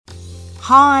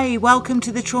Hi, welcome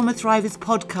to the Trauma Thrivers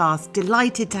podcast.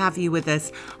 Delighted to have you with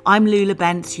us. I'm Lula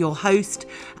Bentz, your host,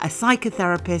 a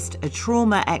psychotherapist, a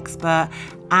trauma expert,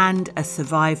 and a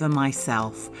survivor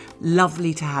myself.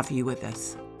 Lovely to have you with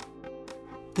us.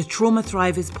 The Trauma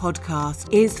Thrivers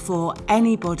podcast is for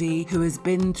anybody who has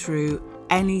been through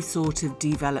any sort of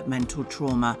developmental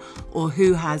trauma or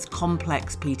who has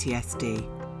complex PTSD.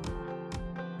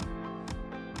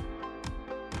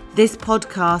 This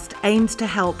podcast aims to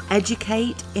help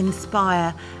educate,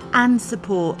 inspire, and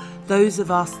support those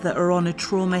of us that are on a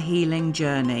trauma healing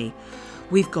journey.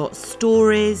 We've got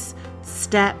stories,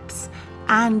 steps,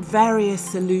 and various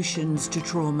solutions to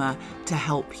trauma to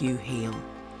help you heal.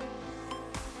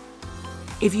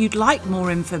 If you'd like more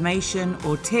information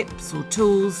or tips or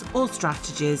tools or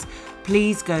strategies,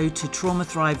 please go to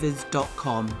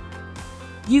traumathrivers.com.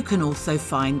 You can also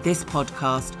find this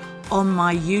podcast on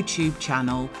my YouTube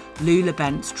channel, Lula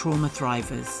Bentz Trauma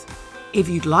Thrivers. If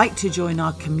you'd like to join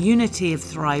our community of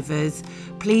thrivers,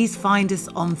 please find us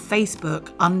on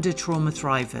Facebook under Trauma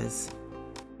Thrivers.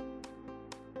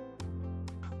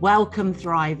 Welcome,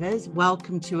 thrivers.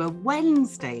 Welcome to a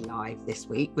Wednesday live this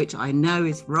week, which I know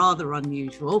is rather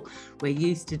unusual. We're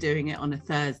used to doing it on a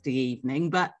Thursday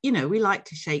evening, but we like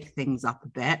to shake things up a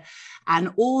bit.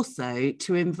 And also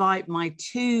to invite my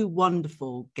two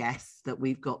wonderful guests that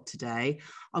we've got today.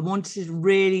 I wanted to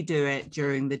really do it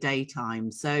during the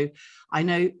daytime. So I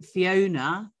know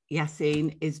Fiona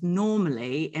Yassine is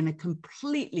normally in a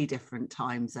completely different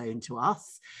time zone to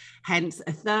us. Hence,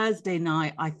 a Thursday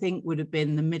night, I think, would have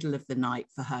been the middle of the night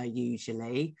for her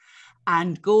usually.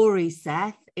 And Gory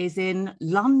Seth is in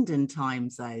London time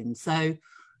zone. So,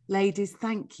 ladies,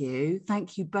 thank you.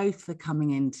 Thank you both for coming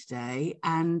in today.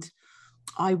 And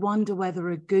I wonder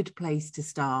whether a good place to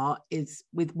start is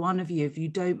with one of you, if you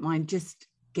don't mind just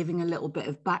giving a little bit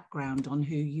of background on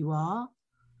who you are.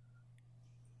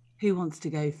 Who wants to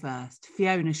go first?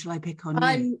 Fiona, shall I pick on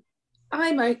you?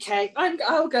 I'm okay.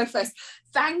 I'll go first.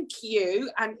 Thank you.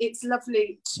 And it's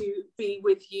lovely to be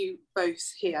with you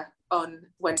both here on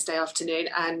Wednesday afternoon.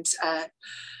 And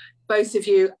both of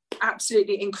you,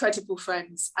 absolutely incredible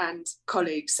friends and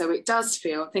colleagues. So it does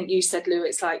feel, I think you said, Lou,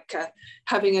 it's like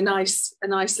having a nice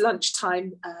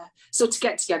lunchtime sort of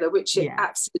get together, which it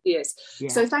absolutely is. Yeah.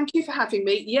 So thank you for having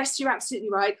me. Yes, you're absolutely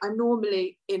right. I'm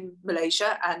normally in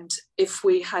Malaysia, and if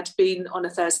we had been on a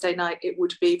Thursday night, it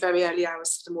would be very early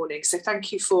hours of the morning. So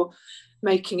thank you for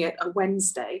making it a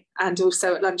Wednesday and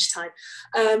also at lunchtime.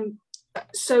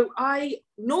 So I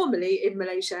normally in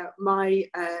Malaysia, my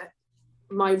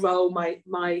role,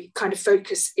 my kind of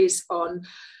focus is on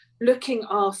looking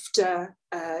after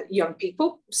young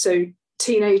people, so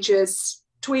teenagers,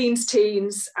 tweens,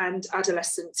 teens, and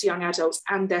adolescents, young adults,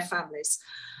 and their families.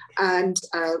 And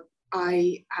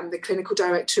I am the clinical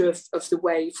director of the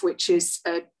WAVE, which is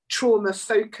a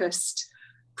trauma-focused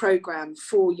programme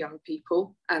for young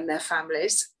people and their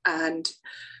families, and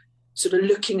sort of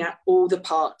looking at all the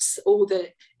parts, all the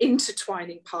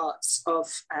intertwining parts of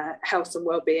health and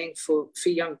well-being for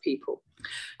young people.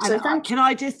 So can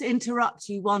I just interrupt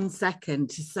you 1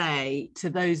 second to say to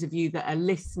those of you that are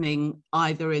listening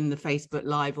either in the Facebook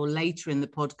Live or later in the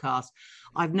podcast,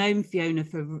 I've known Fiona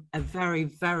for a very,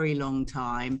 very long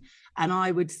time. And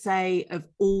I would say of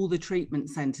all the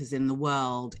treatment centres in the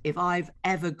world, if I've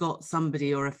ever got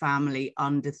somebody or a family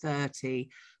under 30,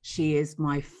 she is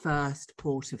my first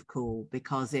port of call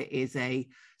because it is a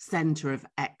centre of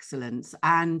excellence.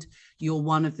 And you're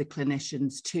one of the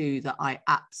clinicians too that I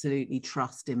absolutely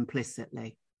trust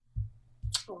implicitly.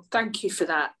 Well, thank you for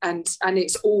that. And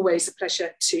it's always a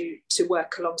pleasure to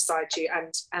work alongside you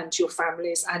and your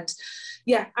families. And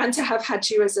and to have had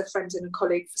you as a friend and a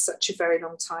colleague for such a very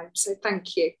long time. So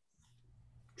thank you.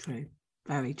 True.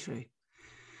 Very true.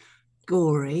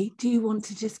 Gory, do you want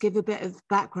to just give a bit of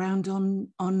background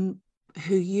on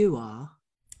who you are?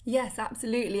 Yes,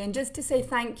 absolutely. And just to say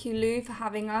thank you, Lou, for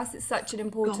having us. It's such an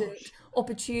important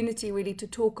opportunity really to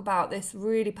talk about this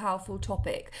really powerful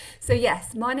topic. So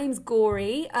yes, my name's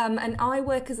Gory, and I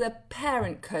work as a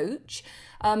parent coach,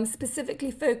 specifically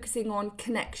focusing on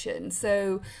connection.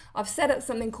 So I've set up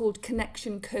something called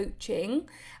Connection Coaching,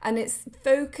 and its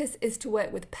focus is to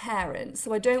work with parents.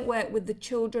 So I don't work with the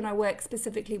children, I work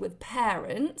specifically with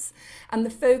parents. And the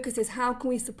focus is how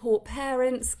can we support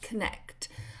parents connect?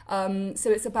 So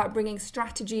it's about bringing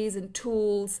strategies and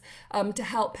tools to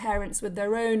help parents with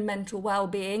their own mental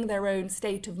well-being, their own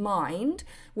state of mind,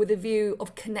 with a view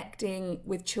of connecting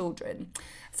with children.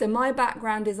 So my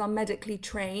background is I'm medically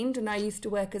trained, and I used to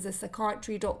work as a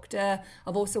psychiatry doctor.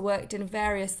 I've also worked in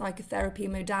various psychotherapy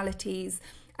modalities,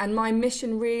 And my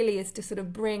mission really is to sort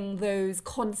of bring those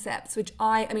concepts, which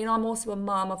I mean, I'm also a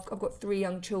mum. I've got 3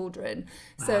 young children.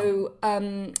 Wow. So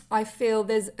I feel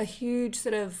there's a huge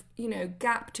sort of,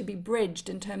 gap to be bridged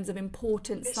in terms of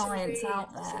important science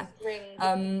out there.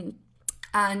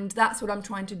 And that's what I'm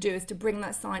trying to do, is to bring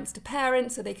that science to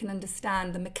parents so they can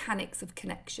understand the mechanics of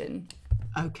connection.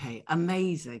 Okay,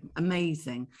 amazing,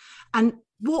 amazing. And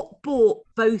what brought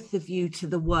both of you to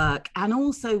the work, and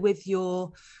also with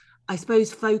your, I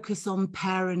suppose, focus on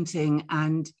parenting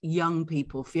and young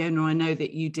people? Fiona, I know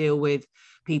that you deal with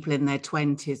people in their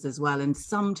 20s as well, and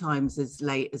sometimes as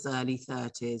late as early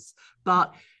 30s,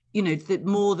 but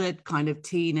the kind of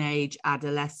teenage,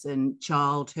 adolescent,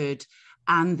 childhood,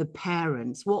 and the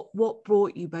parents. What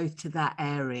brought you both to that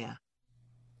area?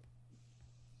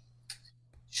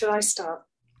 Should I start?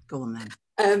 Go on then.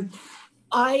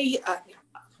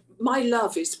 My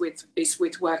love is with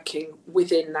working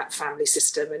within that family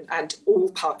system and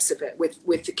all parts of it,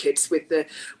 with the kids, with the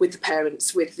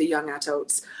parents, with the young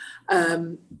adults. How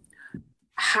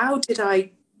did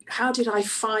I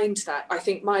find that? I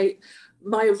think my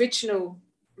original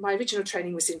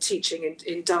training was in teaching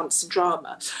in dance and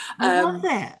drama. I love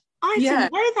it. I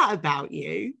didn't know that about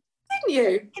you. Didn't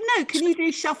you? No, can you do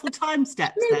shuffle time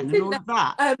steps then and all of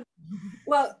that?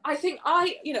 Well, I think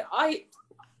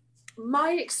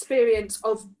my experience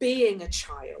of being a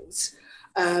child,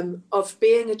 in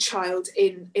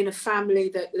a family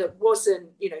that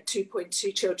wasn't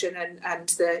 2.2 children and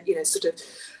the sort of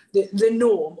the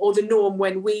norm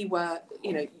when we were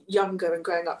younger and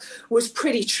growing up, was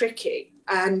pretty tricky.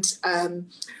 And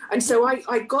so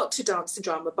I got to dance and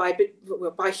drama by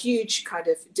huge kind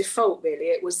of default. Really,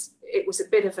 it was a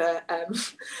bit of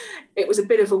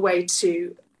a way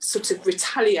to sort of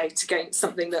retaliate against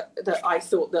something that I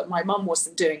thought that my mum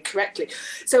wasn't doing correctly.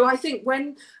 So I think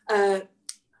when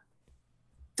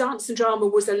dance and drama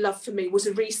was a love for me, was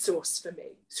a resource for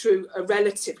me through a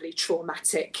relatively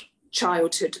traumatic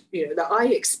childhood, that I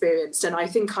experienced, and I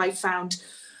think I found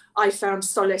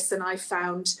solace, and I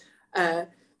found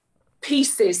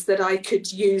pieces that I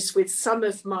could use with some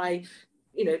of my,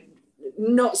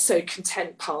 not so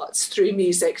content parts, through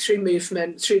music, through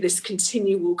movement, through this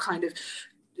continual kind of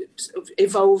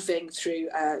evolving through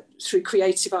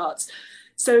creative arts.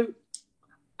 So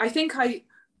I think I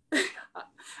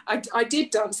did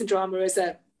dance and drama as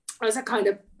a kind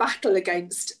of battle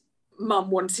against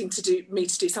mum wanting me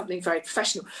to do something very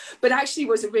professional, but actually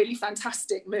was a really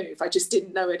fantastic move. I just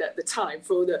didn't know it at the time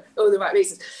for all the right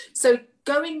reasons. So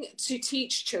going to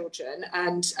teach children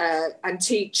and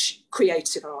teach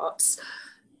creative arts,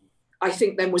 I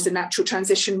think then was a natural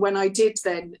transition. When I did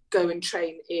then go and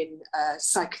train in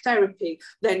psychotherapy,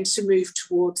 then to move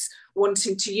towards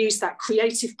wanting to use that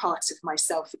creative part of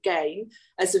myself again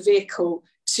as a vehicle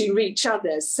to reach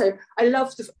others. So I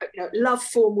love love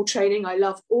formal training. I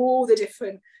love all the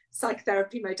different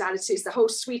psychotherapy modalities, the whole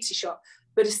sweetie shop.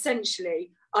 But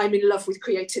essentially, I'm in love with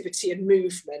creativity and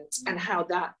movement and how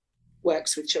that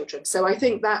works with children. So I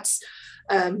think that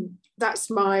was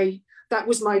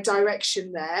my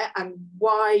direction there, and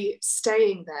why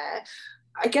staying there.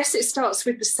 I guess it starts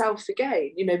with the self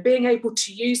again, being able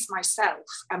to use myself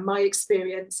and my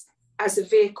experience as a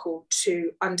vehicle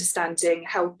to understanding,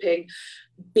 helping,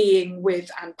 being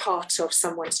with and part of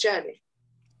someone's journey.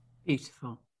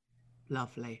 Beautiful.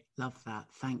 Lovely. Love that.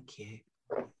 Thank you.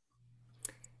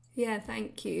 Yeah,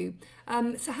 thank you.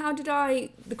 So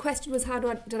the question was,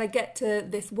 did I get to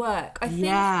this work? I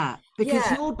think,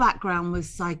 because your background was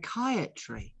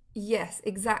psychiatry. Yes,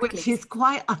 exactly. Which is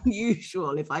quite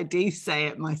unusual, if I do say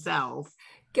it myself.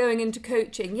 Going into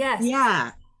coaching, yes.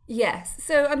 Yeah. Yes.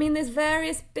 So, I mean, there's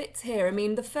various bits here. I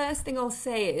mean, the first thing I'll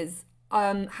say is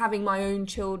having my own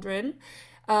children,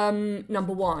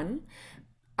 number one.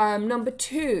 Number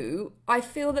two, I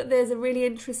feel that there's a really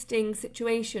interesting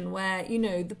situation where,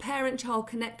 the parent-child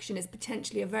connection is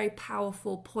potentially a very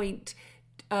powerful point.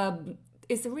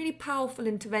 It's a really powerful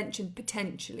intervention,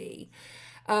 potentially.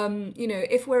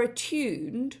 If we're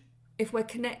attuned, if we're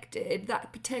connected,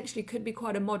 that potentially could be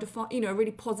quite a a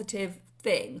really positive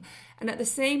thing. And at the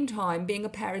same time, being a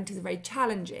parent is very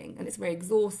challenging and it's very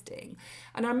exhausting.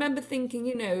 And I remember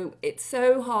thinking, it's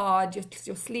so hard,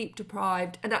 you're sleep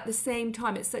deprived, and at the same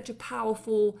time it's such a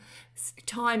powerful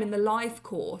time in the life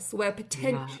course where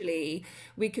potentially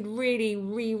we could really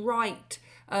rewrite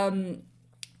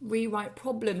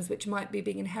problems which might be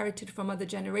being inherited from other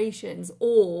generations,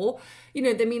 or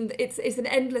it's an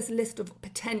endless list of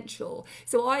potential.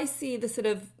 So I see the sort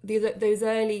of those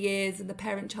early years and the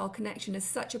parent-child connection as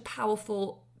such a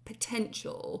powerful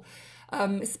potential,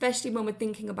 especially when we're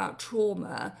thinking about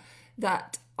trauma,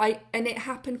 that and it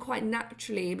happened quite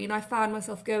naturally. I mean, I found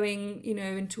myself going,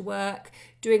 into work,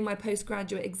 doing my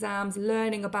postgraduate exams,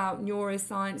 learning about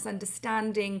neuroscience,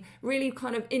 understanding really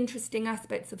kind of interesting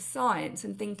aspects of science,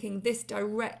 and thinking this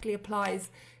directly applies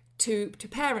to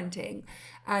parenting,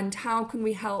 and how can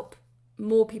we help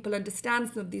more people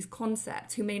understand some of these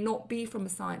concepts who may not be from a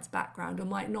science background or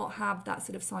might not have that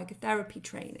sort of psychotherapy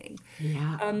training.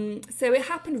 Yeah. So it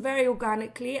happened very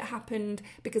organically. It happened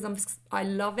because I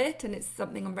love it, and it's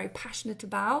something I'm very passionate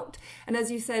about. And as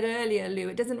you said earlier, Lou,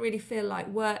 it doesn't really feel like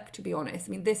work, to be honest.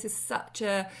 I mean, this is such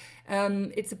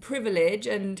it's a privilege,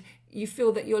 and you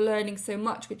feel that you're learning so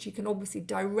much, which you can obviously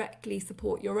directly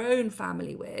support your own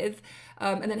family with,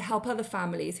 and then help other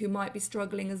families who might be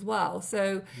struggling as well.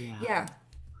 So, yeah.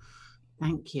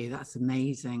 Thank you. That's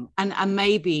amazing. And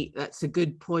maybe that's a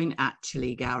good point,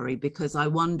 actually, Gowri, because I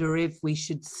wonder if we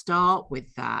should start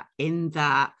with that, in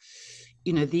that,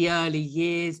 the early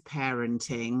years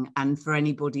parenting, and for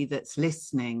anybody that's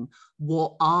listening,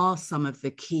 what are some of the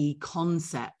key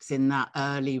concepts in that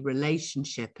early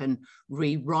relationship and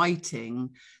rewriting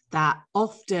that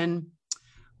often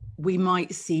we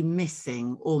might see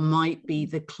missing, or might be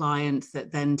the clients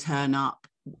that then turn up,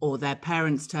 or their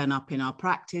parents turn up in our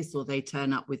practice, or they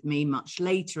turn up with me much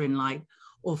later in life,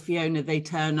 or Fiona, they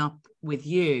turn up with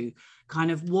you. Kind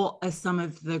of what are some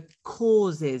of the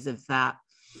causes of that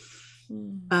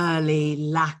early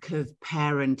lack of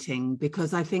parenting?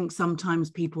 Because I think sometimes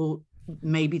people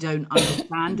maybe don't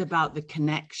understand about the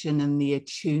connection and the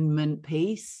attunement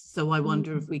piece. So I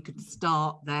wonder if we could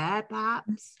start there,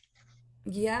 perhaps.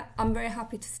 Yeah, I'm very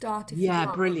happy to start.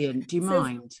 Brilliant. Do you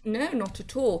mind? No, not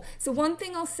at all. So one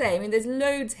thing I'll say, I mean, there's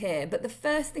loads here, but the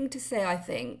first thing to say, I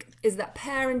think, is that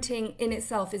parenting in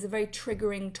itself is a very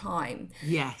triggering time.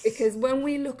 Yes. Because when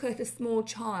we look at a small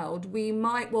child, we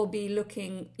might well be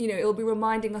looking, it'll be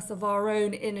reminding us of our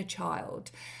own inner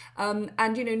child. And,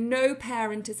 no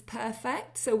parent is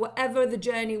perfect. So whatever the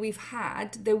journey we've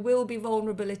had, there will be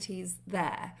vulnerabilities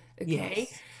there. Okay.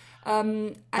 Yes.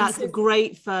 That's a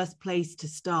great first place to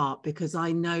start, because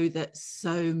I know that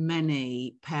so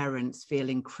many parents feel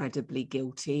incredibly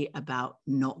guilty about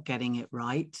not getting it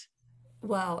right.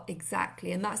 Well,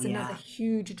 exactly. And that's another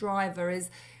huge driver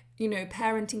is,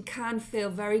 parenting can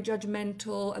feel very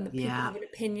judgmental, and the people have an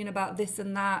opinion about this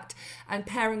and that. And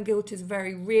parent guilt is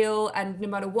very real. And no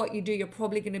matter what you do, you're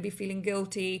probably going to be feeling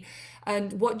guilty.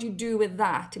 And what do you do with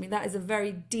that? I mean, that is a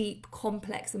very deep,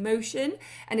 complex emotion,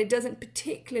 and it doesn't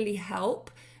particularly help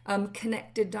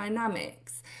connected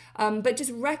dynamics. But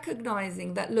just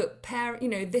recognizing that, look,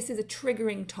 this is a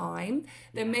triggering time.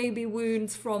 There may be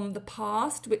wounds from the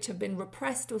past which have been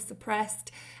repressed or suppressed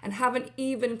and haven't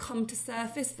even come to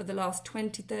surface for the last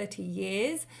 20, 30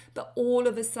 years, but all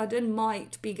of a sudden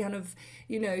might be kind of,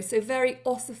 so very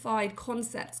ossified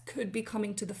concepts could be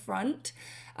coming to the front.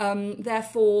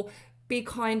 Therefore, be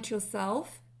kind to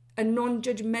yourself. A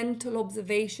non-judgmental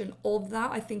observation of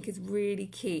that, I think, is really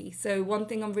key. So one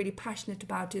thing I'm really passionate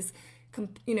about is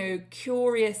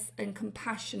curious and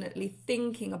compassionately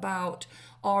thinking about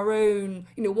our own,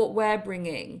 what we're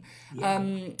bringing,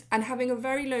 and having a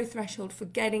very low threshold for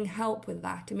getting help with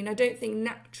that. I mean, I don't think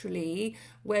naturally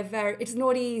it's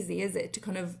not easy, is it, to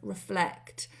kind of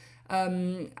reflect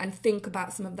and think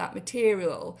about some of that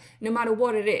material, no matter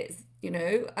what it is,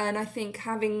 and I think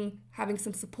having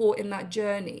some support in that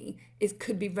journey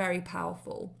could be very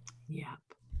powerful.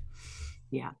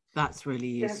 Yeah, that's really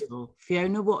useful.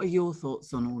 Fiona, what are your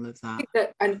thoughts on all of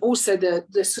that? And also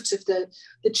the sort of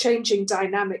the changing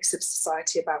dynamics of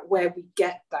society about where we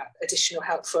get that additional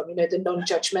help from, the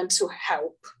non-judgmental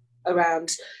help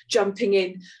around jumping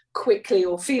in quickly,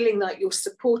 or feeling like you're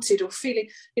supported, or feeling,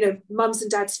 mums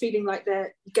and dads feeling like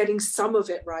they're getting some of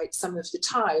it right some of the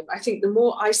time. I think the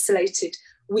more isolated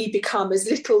we become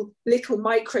as little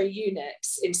micro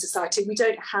units in society, we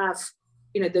don't have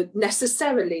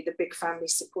necessarily the big family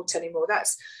support anymore.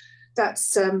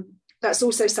 That's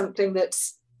also something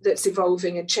that's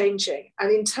evolving and changing.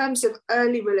 And in terms of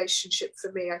early relationship,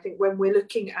 for me, I think when we're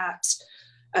looking at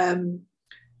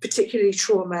particularly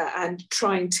trauma and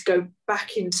trying to go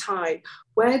back in time,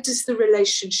 where does the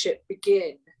relationship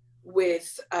begin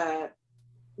with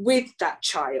that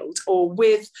child, or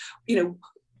with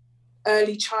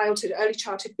early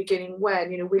childhood beginning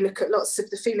when, we look at lots of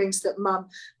the feelings that mum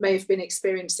may have been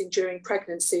experiencing during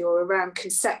pregnancy or around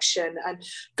conception, and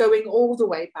going all the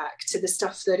way back to the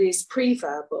stuff that is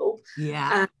pre-verbal.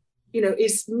 And,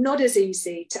 is not as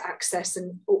easy to access,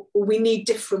 and or we need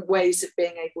different ways of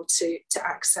being able to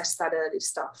access that early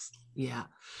stuff. Yeah.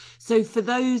 So for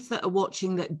those that are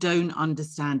watching that don't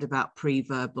understand about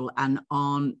pre-verbal and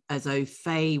aren't as au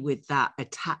fait with that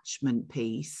attachment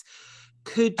piece,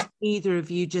 could either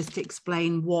of you just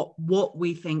explain what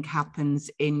we think happens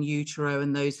in utero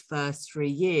in those first 3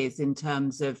 years in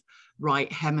terms of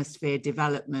right hemisphere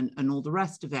development and all the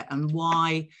rest of it, and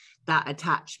why that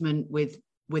attachment with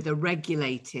a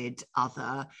regulated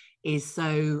other is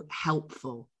so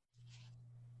helpful?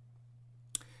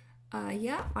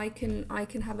 Yeah, I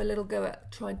can have a little go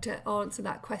at trying to answer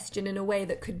that question in a way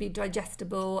that could be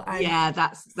digestible. And Yeah,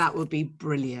 that would be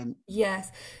brilliant.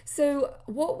 yes, so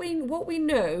what we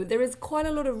know, there is quite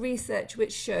a lot of research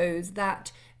which shows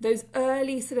that those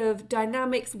early sort of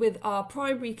dynamics with our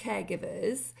primary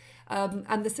caregivers,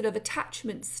 and the sort of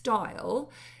attachment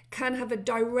style can have a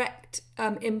direct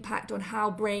impact on how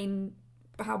brain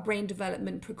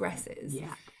development progresses.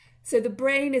 Yeah. So the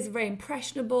brain is very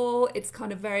impressionable, it's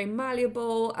kind of very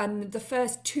malleable, and the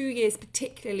first 2 years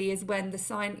particularly is when the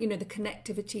the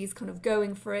connectivity is kind of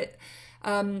going for it.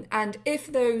 And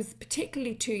if those,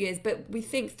 particularly 2 years, but we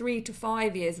think 3 to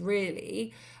 5 years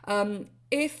really,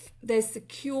 if there's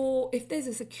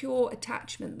a secure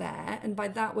attachment there, and by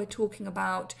that we're talking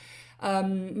about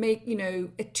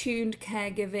attuned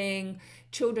caregiving,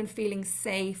 children feeling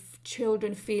safe,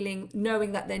 children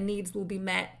knowing that their needs will be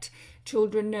met,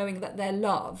 children knowing that they're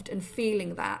loved and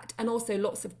feeling that, and also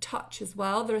lots of touch as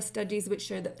well. There are studies which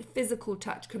show that the physical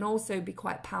touch can also be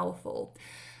quite powerful.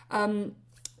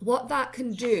 What that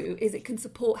can do is it can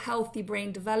support healthy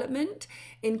brain development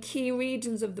in key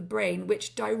regions of the brain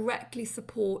which directly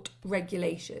support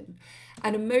regulation.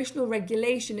 And emotional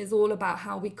regulation is all about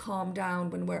how we calm down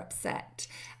when we're upset.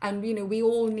 And, we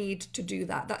all need to do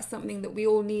that. That's something that we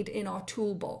all need in our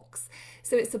toolbox.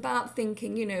 So it's about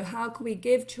thinking, how can we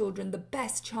give children the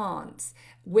best chance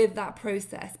with that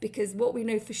process? Because what we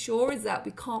know for sure is that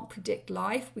we can't predict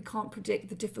life. We can't predict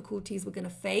the difficulties we're going to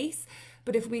face.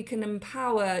 But if we can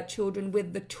empower children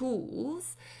with the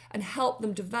tools and help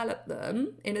them develop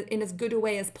them in as good a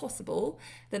way as possible,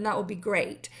 then that would be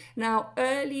great. Now,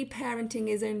 early parenting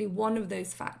is only one of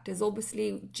those factors.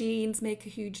 Obviously, genes make a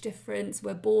huge difference.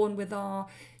 We're born with our,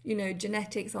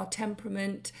 genetics, our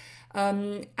temperament,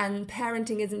 and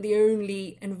parenting isn't the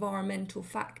only environmental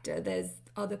factor. There's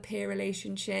other peer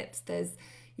relationships. There's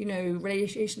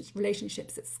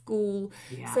relationships at school.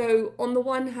 Yeah. So on the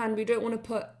one hand, we don't want to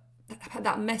put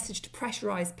that message to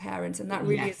pressurize parents, and that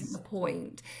really isn't the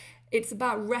point. It's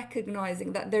about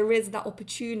recognizing that there is that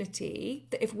opportunity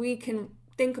that if we can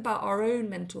think about our own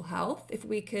mental health, if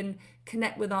we can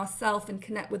connect with ourselves and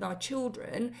connect with our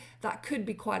children, that could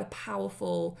be quite a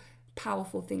powerful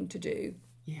thing to do.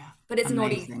 Yeah. But it's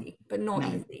amazing. Not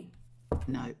easy.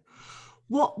 No.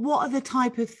 What are the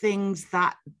type of things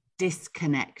that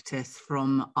disconnect us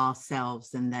from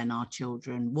ourselves and then our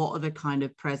children? What are the kind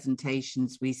of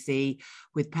presentations we see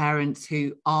with parents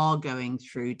who are going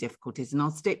through difficulties? And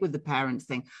I'll stick with the parents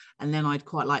thing, and then I'd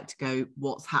quite like to go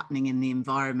what's happening in the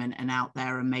environment and out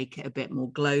there and make it a bit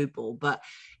more global. But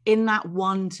in that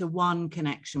one-to-one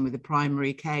connection with a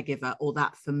primary caregiver or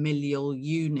that familial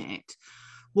unit,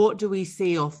 what do we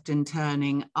see often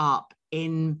turning up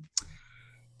in,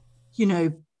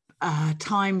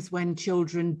 times when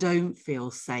children don't feel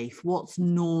safe? What's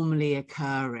normally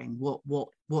occurring? What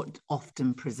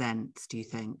often presents, do you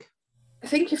think? I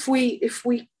think if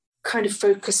we kind of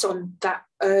focus on that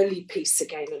early piece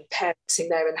again and parenting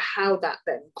there and how that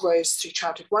then grows through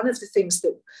childhood, one of the things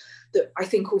that I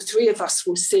think all three of us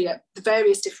will see at the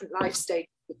various different life stages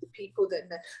with the people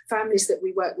and the families that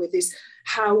we work with is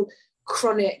how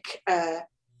chronic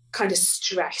kind of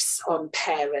stress on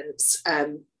parents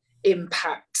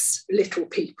impacts little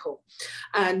people.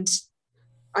 And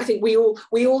I think we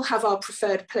all have our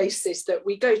preferred places that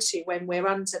we go to when we're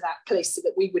under that place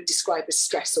that we would describe as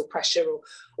stress or pressure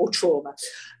or trauma.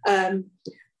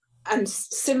 And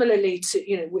similarly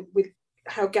to, with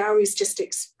how Gary's just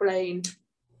explained,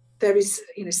 there is,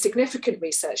 significant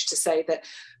research to say that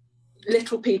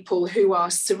little people who are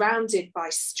surrounded by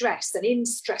stress and in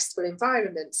stressful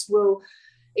environments will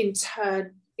in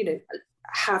turn,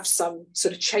 have some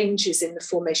sort of changes in the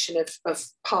formation of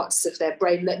parts of their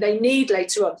brain that they need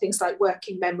later on, things like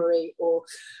working memory or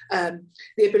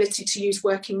the ability to use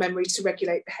working memory to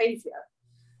regulate behaviour,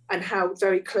 and how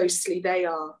very closely they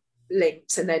are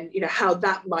linked, and then how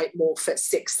that might morph at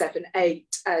 6, 7, 8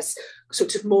 as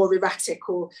sort of more erratic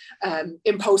or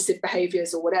impulsive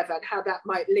behaviours or whatever, and how that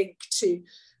might link to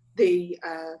the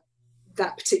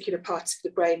that particular part of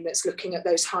the brain that's looking at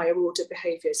those higher order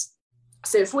behaviours.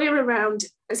 So if we're around,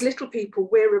 as little people,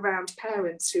 we're around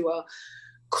parents who are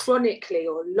chronically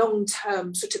or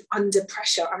long-term sort of under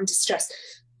pressure, under stress,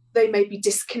 they may be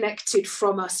disconnected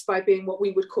from us by being what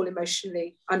we would call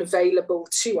emotionally unavailable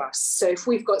to us. So if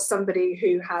we've got somebody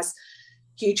who has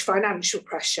huge financial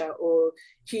pressure or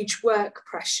huge work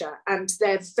pressure, and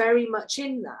they're very much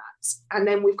in that, and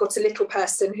then we've got a little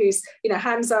person who's,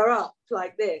 hands are up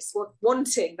like this,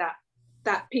 wanting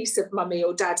that piece of mummy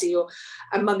or daddy,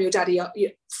 and mummy or daddy are,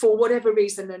 for whatever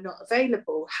reason, are not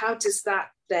available. How does that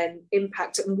then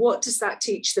impact, and what does that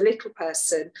teach the little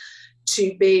person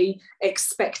to be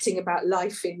expecting about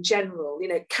life in general?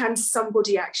 Can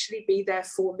somebody actually be there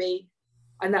for me?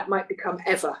 And that might become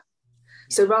ever.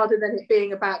 So rather than it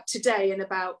being about today and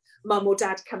about mum or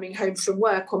dad coming home from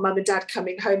work, or mum and dad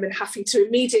coming home and having to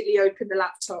immediately open the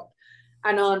laptop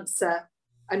and answer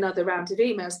another round of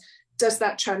emails, does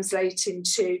that translate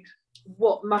into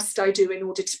what must I do in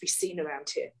order to be seen around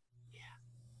here?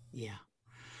 Yeah.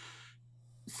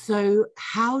 So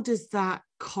how does that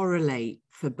correlate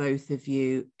for both of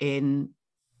you in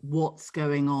what's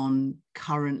going on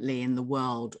currently in the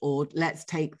world? Or let's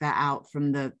take that out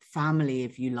from the family,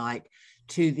 if you like,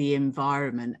 to the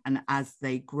environment, and as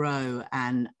they grow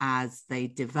and as they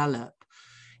develop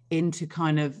into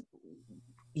kind of,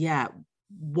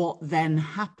 what then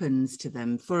happens to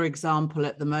them. For example,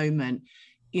 at the moment,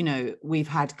 we've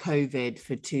had COVID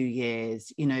for 2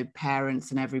 years,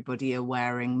 parents and everybody are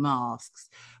wearing masks.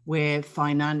 We're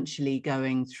financially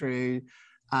going through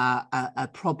a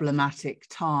problematic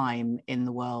time in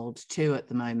the world too at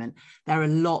the moment. There are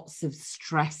lots of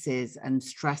stresses and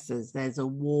stressors. There's a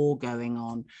war going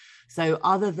on. So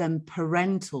other than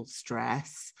parental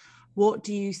stress, what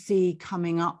do you see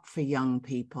coming up for young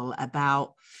people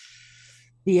about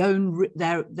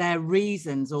their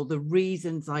reasons, or the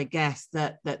reasons, I guess,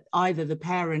 that either the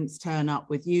parents turn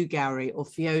up with you, Gary, or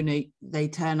Fiona, they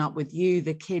turn up with you,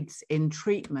 the kids in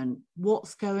treatment?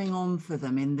 What's going on for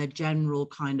them in the general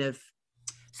kind of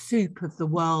soup of the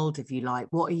world, if you like?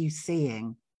 What are you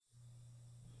seeing?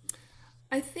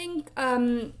 I think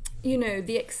the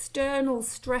external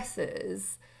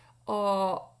stresses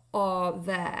are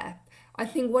there. I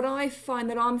think what I find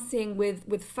that I'm seeing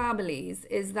with families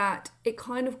is that it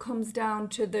kind of comes down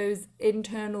to those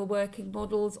internal working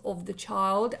models of the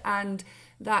child and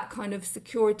that kind of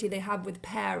security they have with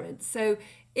parents. So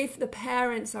if the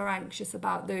parents are anxious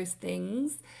about those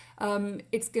things,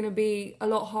 it's going to be a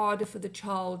lot harder for the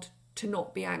child to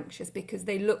not be anxious, because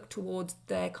they look towards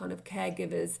their kind of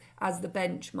caregivers as the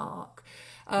benchmark.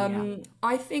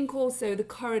 I think also the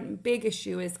current big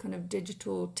issue is kind of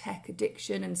digital tech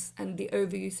addiction and the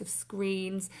overuse of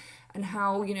screens, and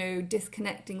how,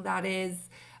 disconnecting that is.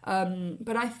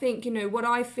 But I think, what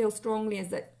I feel strongly is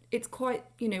that it's quite,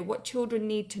 what children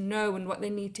need to know and what they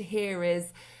need to hear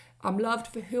is, I'm loved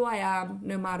for who I am,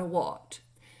 no matter what.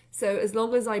 So as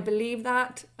long as I believe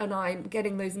that and I'm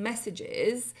getting those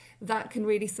messages, that can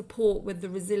really support with the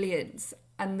resilience.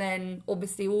 And then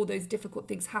obviously all those difficult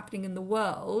things happening in the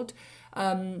world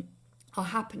are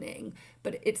happening.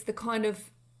 But it's the kind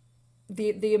of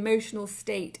the emotional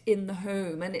state in the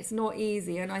home, and it's not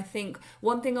easy. And I think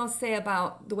one thing I'll say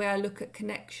about the way I look at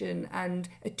connection and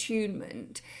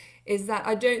attunement is that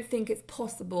I don't think it's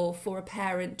possible for a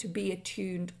parent to be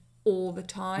attuned all the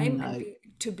time. No. And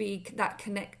to be that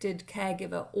connected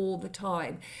caregiver all the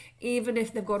time, even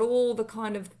if they've got all the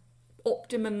kind of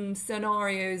optimum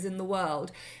scenarios in the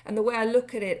world. And the way I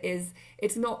look at it is,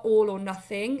 it's not all or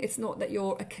nothing. It's not that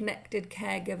you're a connected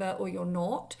caregiver or you're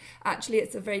not. Actually,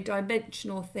 it's a very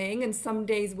dimensional thing, and some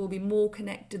days will be more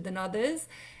connected than others.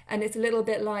 And it's a little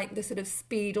bit like the sort of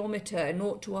speedometer,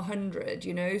 0 to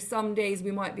 100, Some days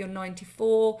we might be on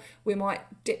 94, we might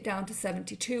dip down to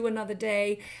 72 another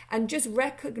day, and just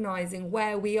recognizing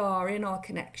where we are in our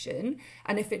connection.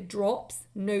 And if it drops,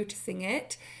 noticing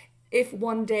it. If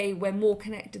one day we're more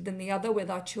connected than the other with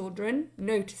our children,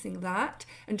 noticing that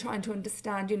and trying to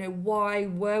understand, why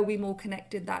were we more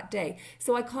connected that day?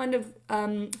 So I kind of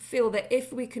feel that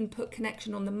if we can put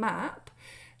connection on the map,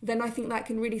 then I think that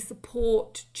can really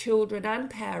support children and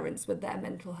parents with their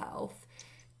mental health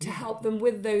to help them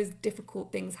with those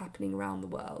difficult things happening around the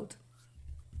world.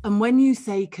 And when you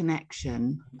say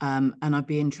connection, and I'd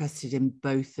be interested in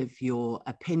both of your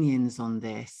opinions on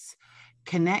this,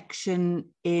 connection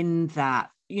in that,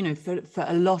 for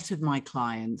a lot of my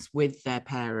clients with their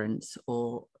parents,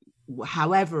 or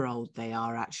however old they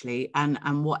are actually, and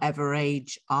whatever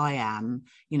age I am,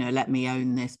 let me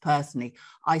own this personally,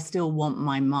 I still want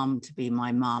my mum to be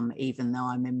my mum, even though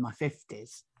I'm in my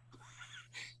 50s.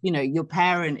 Your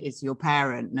parent is your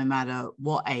parent, no matter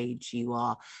what age you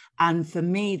are. And for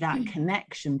me, that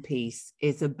connection piece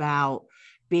is about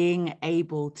being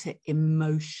able to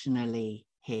emotionally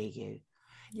hear you.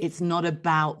 It's not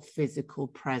about physical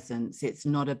presence. It's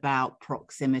not about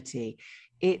proximity.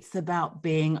 It's about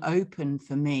being open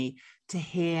for me to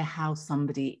hear how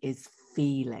somebody is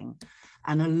feeling.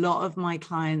 And a lot of my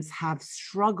clients have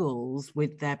struggles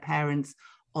with their parents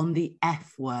on the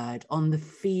F word, on the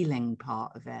feeling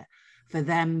part of it, for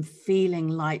them feeling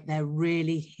like they're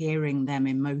really hearing them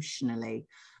emotionally.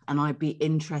 And I'd be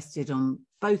interested on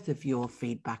both of your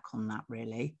feedback on that,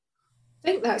 really.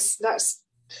 I think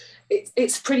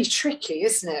it's pretty tricky,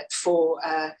 isn't it, for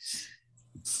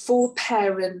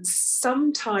parents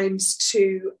sometimes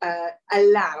to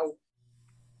allow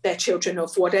their children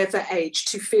of whatever age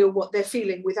to feel what they're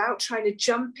feeling without trying to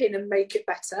jump in and make it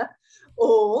better,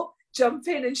 or jump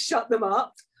in and shut them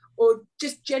up, or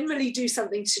just generally do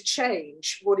something to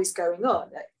change what is going on.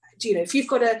 You know, if you've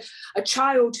got a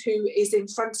child who is in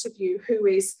front of you who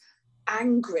is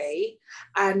angry,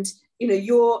 and you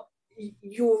know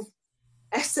your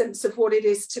essence of what it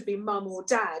is to be mum or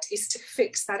dad is to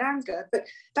fix that anger, but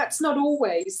that's not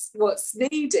always what's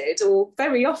needed, or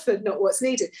very often not what's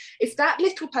needed. If that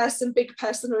little person, big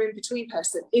person, or in between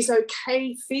person is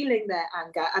okay feeling their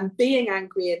anger and being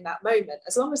angry in that moment,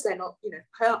 as long as they're not, you know,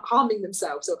 harming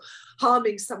themselves or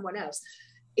harming someone else,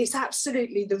 it's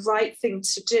absolutely the right thing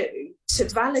to do, to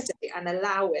validate and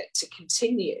allow it to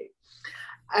continue,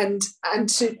 and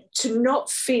to not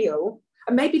feel.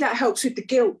 And maybe that helps with the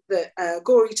guilt that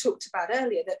Gori talked about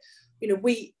earlier, that, you know,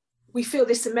 we feel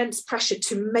this immense pressure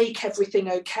to make everything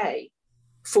okay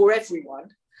for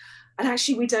everyone. And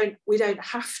actually we don't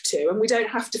have to, and we don't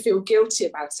have to feel guilty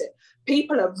about it.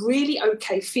 People are really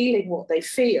okay feeling what they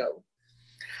feel.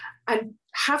 And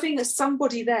having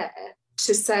somebody there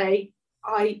to say,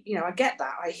 I get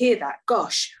that, I hear that,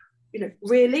 gosh, you know,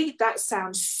 really, that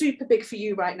sounds super big for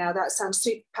you right now. That sounds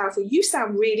super powerful. You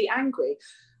sound really angry.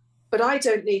 But I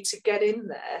don't need to get in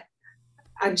there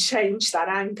and change that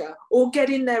anger, or get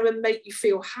in there and make you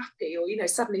feel happy, or, you know,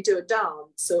 suddenly do a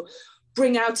dance, or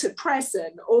bring out a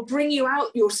present, or bring you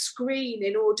out your screen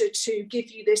in order to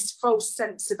give you this false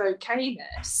sense of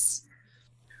okayness,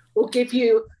 or give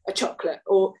you a chocolate,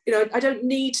 or, you know, I don't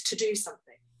need to do something.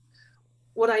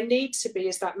 What I need to be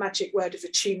is that magic word of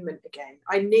attunement again.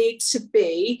 I need to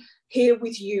be here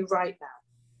with you right now.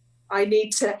 I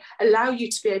need to allow you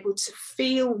to be able to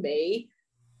feel me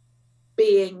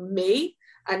being me,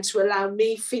 and to allow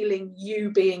me feeling you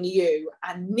being you.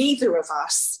 And neither of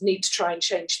us need to try and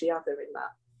change the other in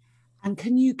that. And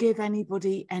can you give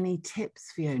anybody any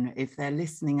tips, Fiona, if they're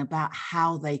listening, about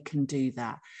how they can do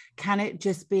that? Can it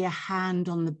just be a hand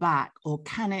on the back, or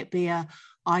can it be a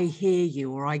I hear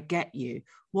you, or I get you?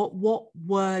 What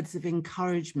words of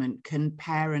encouragement can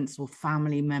parents or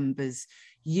family members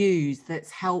use that's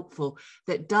helpful,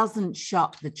 that doesn't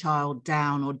shut the child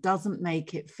down, or doesn't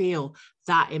make it feel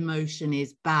that emotion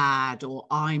is bad, or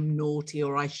I'm naughty,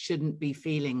 or I shouldn't be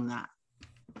feeling that?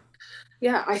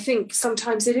 Yeah, I think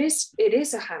sometimes it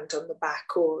is a hand on the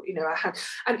back, or, you know, a hand,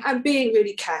 and being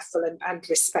really careful and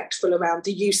respectful around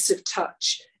the use of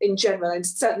touch in general. And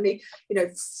certainly, you know,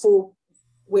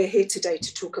 we're here today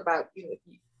to talk about, you know,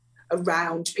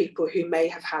 around people who may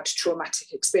have had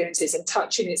traumatic experiences, and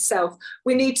touch in itself,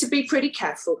 we need to be pretty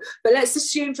careful. But let's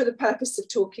assume, for the purpose of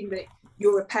talking, that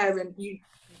you're a parent, you're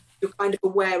kind of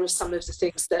aware of some of the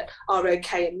things that are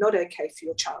okay and not okay for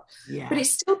your child. Yeah. But it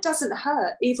still doesn't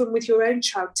hurt, even with your own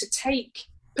child, to take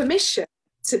permission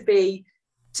to be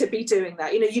doing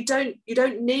that. You know, you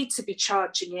don't need to be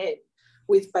charging in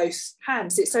with both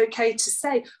hands. It's okay to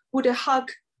say, would a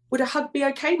hug be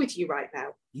okay with you right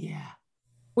now? Yeah.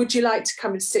 Would you like to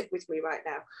come and sit with me right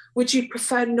now? Would you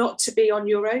prefer not to be on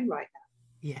your own right now?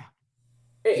 Yeah.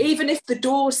 Even if the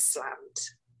door's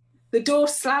slammed, the door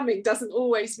slamming doesn't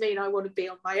always mean I want to be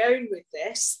on my own with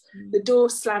this. The door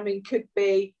slamming could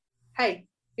be, hey,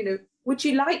 you know, would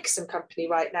you like some company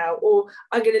right now? Or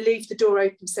I'm going to leave the door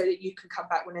open so that you can come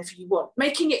back whenever you want.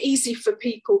 Making it easy for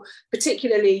people,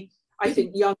 particularly, I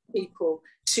think, young people,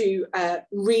 to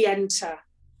re-enter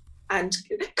and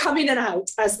come in and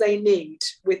out as they need,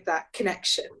 with that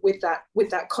connection, with that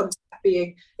contact,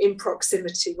 being in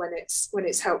proximity when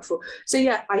it's helpful. So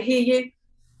yeah, I hear you.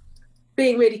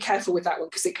 Being really careful with that one,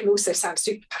 because it can also sound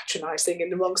super patronising, in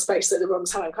the wrong space at the wrong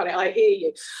time. Kind of, I hear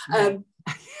you.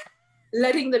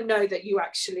 Letting them know that you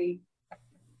actually,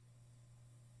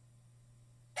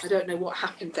 I don't know what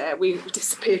happened there. We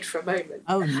disappeared for a moment.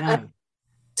 Oh no.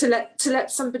 To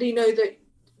let somebody know that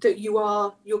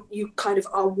you kind of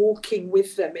are walking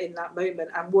with them in that moment,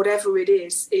 and whatever it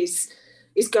is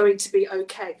going to be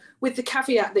okay, with the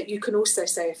caveat that you can also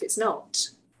say if it's not.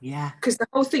 Yeah. Because the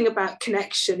whole thing about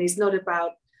connection is not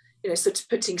about, sort of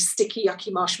putting sticky,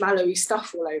 yucky, marshmallowy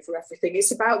stuff all over everything.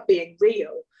 It's about being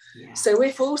real. Yeah. So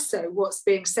if also what's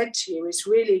being said to you is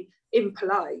really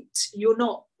impolite, you're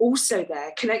not also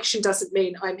there. Connection doesn't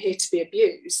mean I'm here to be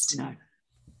abused. No.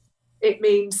 It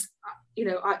means,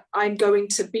 I'm going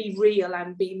to be real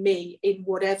and be me in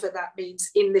whatever that means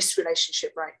in this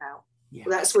relationship right now. Yeah.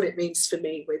 Well, that's what it means for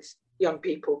me with young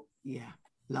people. Yeah,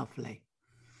 lovely.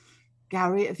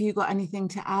 Gary, have you got anything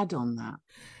to add on that?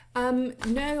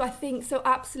 No, I think so.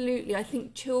 Absolutely. I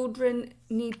think children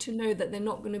need to know that they're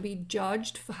not going to be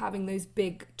judged for having those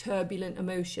big turbulent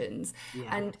emotions.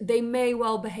 Yeah. And they may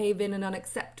well behave in an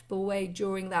unacceptable way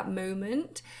during that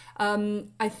moment.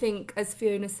 I think, as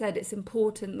Fiona said, it's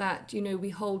important that, we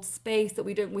hold space, that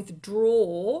we don't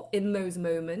withdraw in those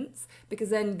moments,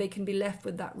 because then they can be left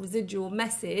with that residual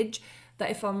message that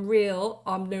if I'm real,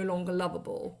 I'm no longer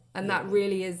lovable. And that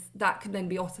really is, that can then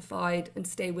be ossified and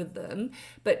stay with them.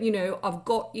 But, I've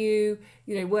got you,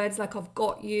 words like I've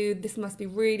got you, this must be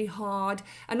really hard.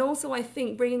 And also I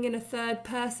think bringing in a third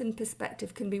person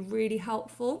perspective can be really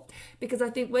helpful, because I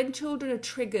think when children are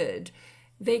triggered,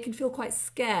 they can feel quite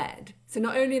scared. So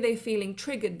not only are they feeling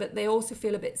triggered, but they also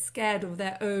feel a bit scared of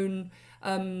their own,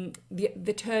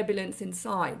 the turbulence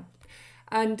inside.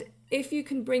 And if you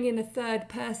can bring in a third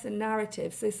person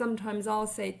narrative, so sometimes I'll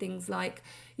say things like,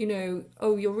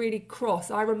 oh, you're really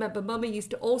cross. I remember Mummy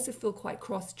used to also feel quite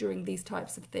cross during these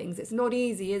types of things. It's not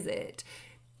easy, is it?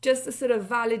 Just a sort of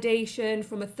validation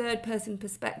from a third person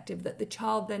perspective that the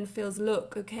child then feels,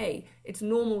 look, okay, it's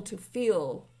normal to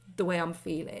feel the way I'm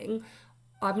feeling.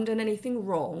 I haven't done anything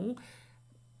wrong.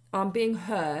 I'm being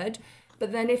heard.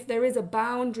 But then if there is a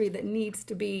boundary that needs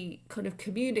to be kind of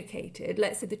communicated,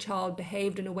 let's say the child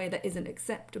behaved in a way that isn't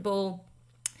acceptable,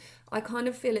 I kind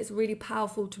of feel it's really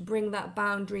powerful to bring that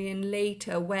boundary in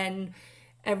later when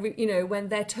when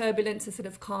their turbulence has sort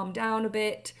of calmed down a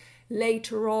bit.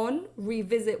 Later on,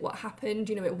 revisit what happened.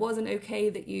 It wasn't okay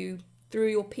that you threw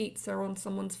your pizza on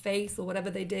someone's face or whatever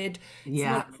they did. It's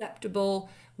not acceptable.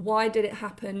 Why did it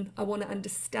happen? I want to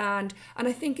understand. And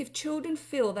I think if children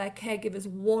feel their caregivers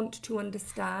want to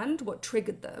understand what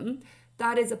triggered them,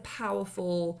 that is a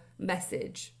powerful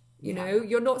message.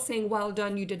 You're not saying, well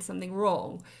done, you did something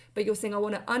wrong, but you're saying, I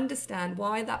want to understand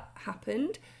why that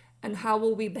happened and how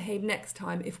will we behave next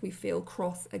time if we feel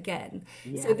cross again.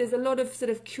 Yeah. So there's a lot of sort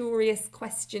of curious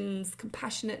questions,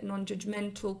 compassionate,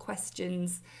 non-judgmental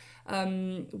questions,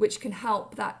 which can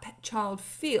help that child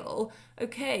feel,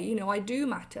 okay, I do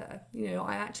matter.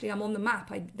 I'm on the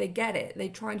map. They get it. They're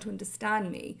trying to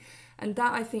understand me. And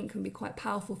that, I think, can be quite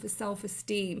powerful for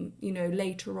self-esteem,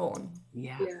 later on.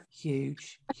 Yeah.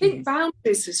 Huge. I think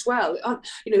boundaries as well,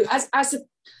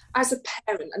 as a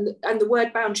parent, and the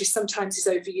word boundaries sometimes is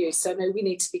overused, so no, we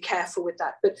need to be careful with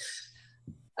that. But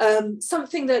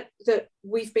something that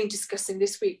we've been discussing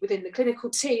this week within the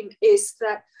clinical team is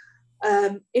that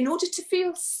in order to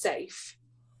feel safe,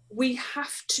 we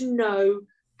have to know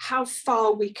how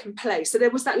far we can play. So there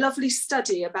was that lovely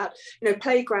study about,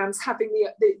 playgrounds having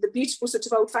the beautiful sort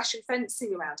of old-fashioned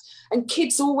fencing around, and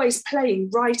kids always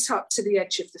playing right up to the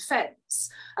edge of the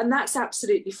fence. And that's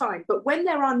absolutely fine. But when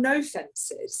there are no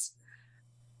fences,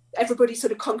 everybody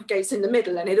sort of congregates in the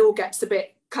middle and it all gets a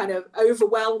bit kind of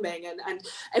overwhelming, and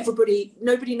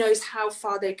nobody knows how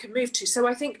far they can move to. So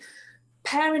I think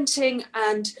parenting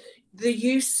and the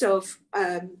use of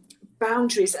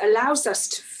boundaries allows us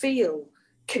to feel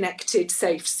connected,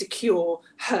 safe, secure,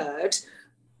 heard,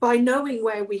 by knowing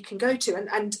where we can go to.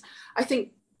 And I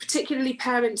think particularly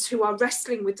parents who are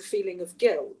wrestling with the feeling of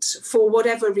guilt, for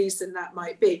whatever reason that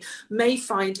might be, may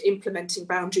find implementing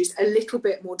boundaries a little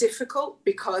bit more difficult,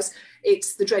 because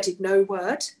it's the dreaded no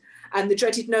word. And the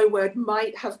dreaded no word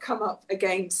might have come up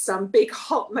against some big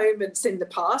hot moments in the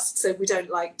past, so we don't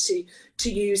like to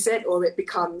use it, or it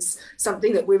becomes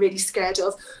something that we're really scared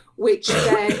of, which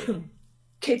then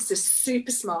kids are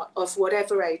super smart of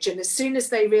whatever age, and as soon as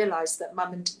they realise that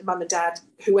mum and dad,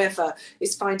 whoever,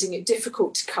 is finding it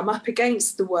difficult to come up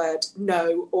against the word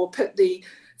no or put the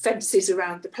fences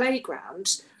around the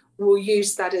playground, will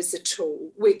use that as a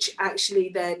tool, which actually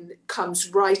then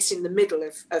comes right in the middle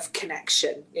of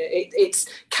connection. It's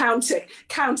counter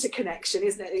connection,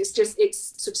 isn't it?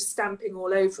 It's sort of stamping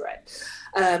all over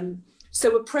it.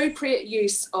 So appropriate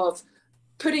use of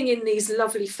putting in these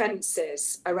lovely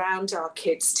fences around our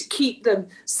kids to keep them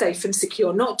safe and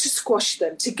secure, not to squash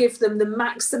them, to give them the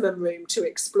maximum room to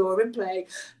explore and play,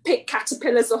 pick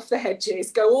caterpillars off the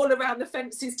hedges, go all around the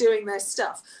fences doing their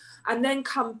stuff, and then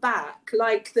come back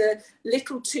like the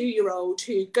little 2-year-old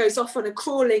who goes off on a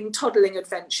crawling, toddling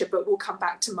adventure, but will come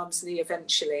back to mum's knee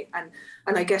eventually. And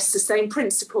I guess the same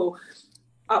principle,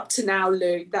 up to now,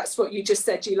 Lou, that's what you just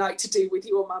said you like to do with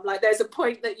your mum. Like, there's a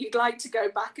point that you'd like to go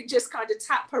back and just kind of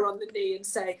tap her on the knee and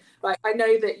say, like, I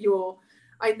know that you're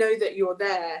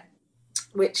there,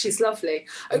 which is lovely.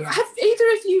 Yeah. Have either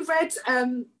of you read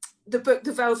the book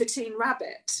The Velveteen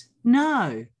Rabbit?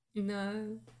 No.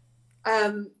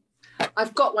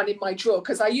 I've got one in my drawer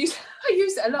because I use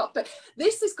it a lot, but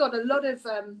this has got a lot of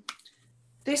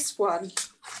this one,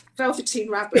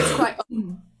 Velveteen Rabbit,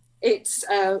 it's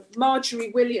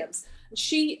Marjorie Williams.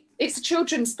 It's a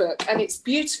children's book, and it's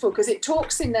beautiful because it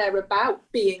talks in there about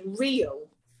being real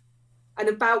and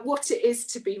about what it is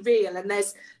to be real. And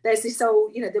there's this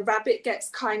old, the rabbit gets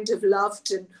kind of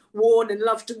loved and worn and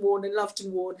loved and worn and loved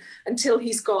and worn until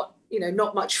he's got,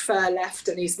 not much fur left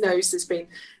and his nose has been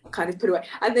kind of put away.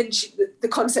 And then the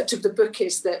concept of the book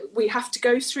is that we have to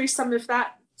go through some of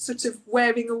that sort of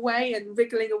wearing away and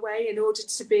wriggling away in order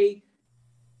to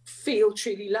feel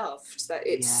truly loved. That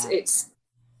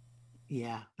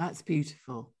yeah, that's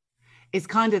beautiful. It's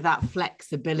kind of that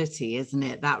flexibility, isn't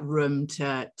it? That room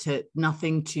to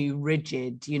nothing too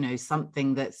rigid,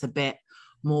 something that's a bit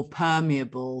more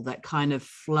permeable, that kind of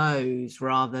flows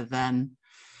rather than,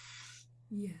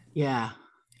 if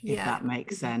that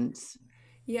makes sense.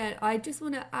 Yeah, I just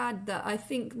want to add that I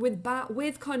think with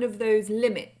kind of those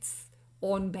limits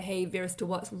on behavior as to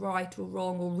what's right or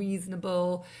wrong or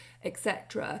reasonable,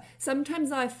 etc.,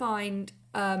 sometimes I find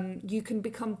you can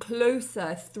become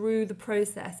closer through the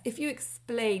process if you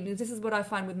explain. This is what I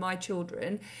find with my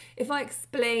children. If I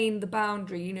explain the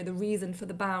boundary, the reason for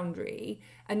the boundary,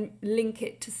 and link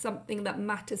it to something that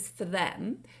matters for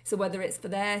them, so whether it's for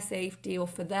their safety or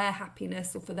for their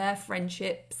happiness or for their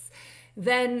friendships,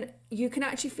 then you can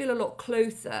actually feel a lot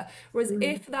closer. Whereas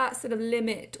if that sort of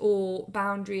limit or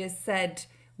boundary is said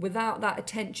without that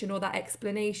attention or that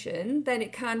explanation, then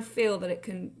it can feel that it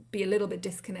can be a little bit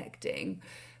disconnecting.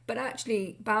 But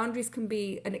actually, boundaries can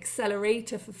be an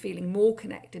accelerator for feeling more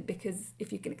connected, because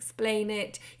if you can explain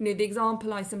it, the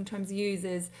example I sometimes use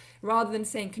is, rather than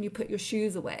saying, can you put your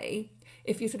shoes away?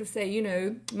 If you sort of say,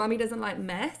 mummy doesn't like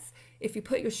mess. If you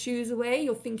put your shoes away,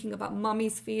 you're thinking about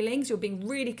mummy's feelings. You're being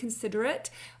really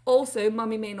considerate. Also,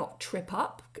 mummy may not trip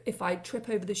up. If I trip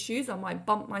over the shoes, I might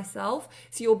bump myself.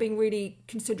 So you're being really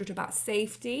considerate about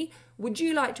safety. Would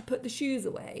you like to put the shoes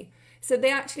away? So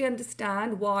they actually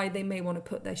understand why they may want to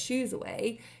put their shoes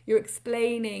away. You're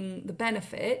explaining the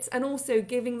benefits and also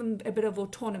giving them a bit of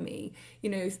autonomy.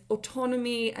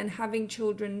 Autonomy and having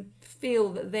children feel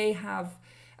that they have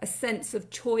a sense of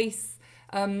choice,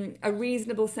 a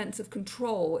reasonable sense of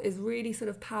control, is really sort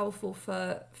of powerful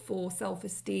for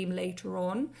self-esteem later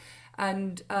on.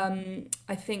 And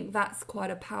I think that's quite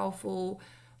a powerful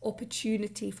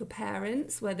opportunity for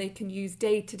parents, where they can use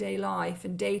day-to-day life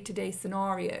and day-to-day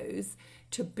scenarios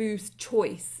to boost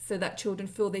choice, so that children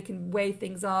feel they can weigh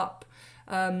things up.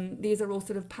 These are all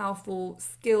sort of powerful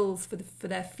skills for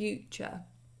their future.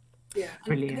 Yeah,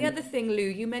 brilliant. The other thing, Lou,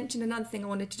 you mentioned another thing I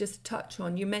wanted to just touch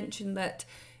on. You mentioned that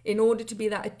in order to be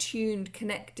that attuned,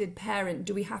 connected parent,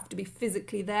 do we have to be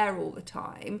physically there all the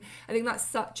time? I think that's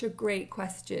such a great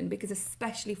question, because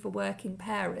especially for working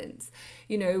parents,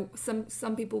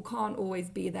 some people can't always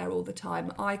be there all the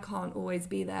time. I can't always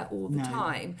be there all the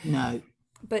time. No.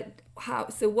 But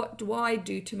so what do I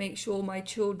do to make sure my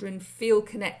children feel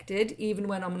connected even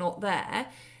when I'm not there?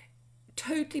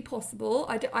 Totally possible.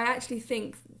 I actually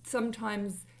think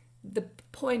sometimes the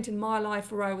point in my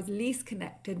life where I was least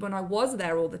connected, when I was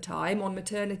there all the time on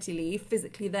maternity leave,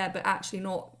 physically there, but actually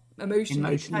not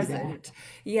emotionally present. There.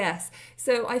 Yes.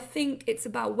 So I think it's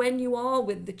about, when you are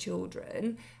with the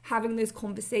children, having those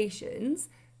conversations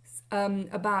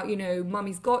about,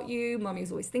 mummy's got you,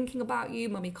 mummy's always thinking about you,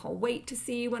 mummy can't wait to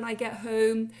see you when I get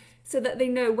home, so that they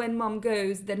know when mum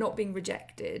goes, they're not being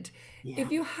rejected. Yeah.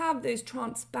 If you have those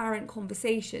transparent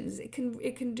conversations, it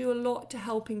can do a lot to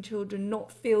helping children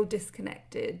not feel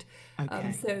disconnected.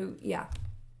 Okay. So yeah.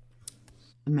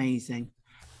 Amazing.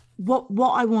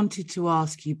 What I wanted to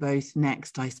ask you both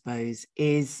next, I suppose,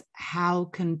 is how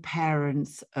can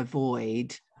parents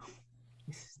avoid,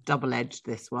 double-edged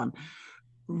this one,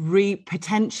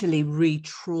 potentially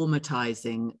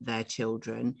re-traumatizing their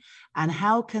children, and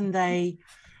how can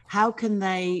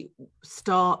they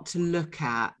start to look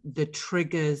at the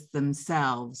triggers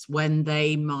themselves when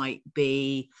they might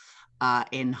be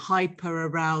in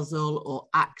hyper-arousal or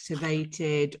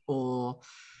activated, or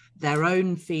their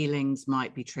own feelings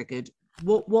might be triggered?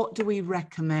 What do we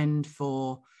recommend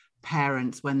for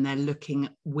parents when they're looking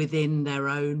within their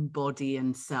own body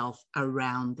and self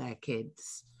around their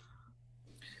kids?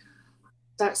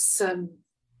 That's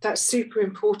super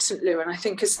important, Lou. And I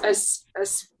think as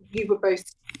you were both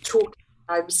talking,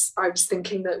 I was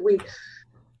thinking that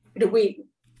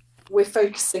we're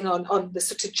focusing on the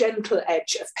sort of gentle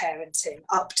edge of parenting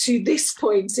up to this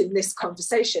point in this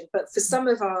conversation. But for some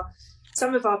of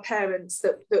our parents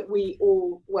that we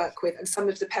all work with, and some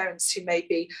of the parents who may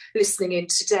be listening in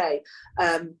today,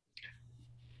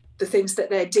 the things that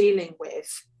they're dealing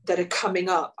with that are coming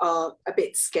up are a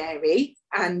bit scary.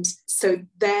 And so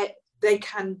they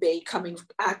can be coming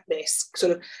at this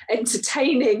sort of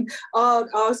entertaining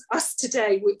us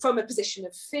today from a position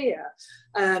of fear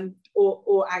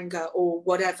or anger or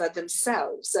whatever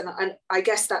themselves. And I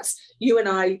guess that's you and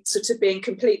I sort of being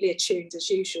completely attuned as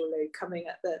usual, Lou, coming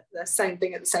at the same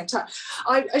thing at the same time.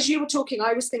 As you were talking,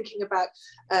 I was thinking about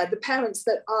the parents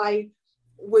that I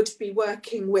would be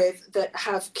working with that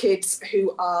have kids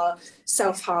who are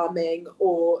self-harming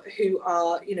or who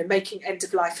are, making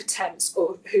end-of-life attempts,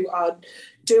 or who are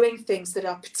doing things that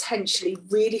are potentially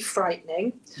really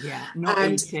frightening. Yeah, not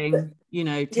eating,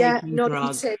 taking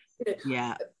drugs.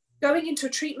 Going into a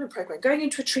treatment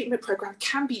program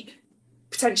can be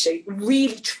potentially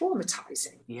really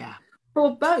traumatizing. Yeah.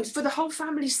 For the whole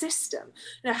family system.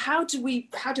 Now, how do we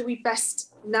best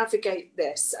navigate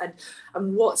this,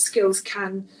 and what skills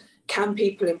can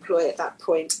people employ at that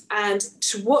point, and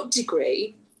to what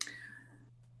degree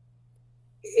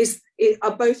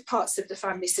are both parts of the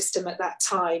family system at that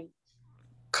time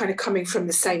kind of coming from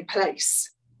the same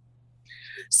place?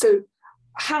 So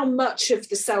how much of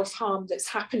the self-harm that's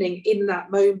happening in that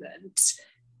moment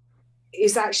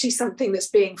is actually something that's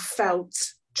being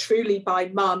felt truly by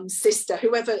mum, sister,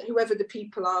 whoever the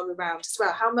people are around as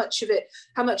well? How much of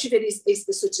it is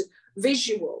the sort of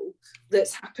visual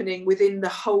that's happening within the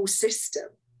whole system?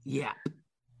 Yeah.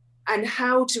 And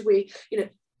how do we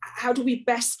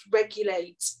best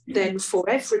regulate then for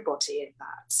everybody in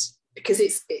that?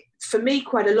 Because for me,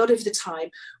 quite a lot of the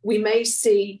time, we may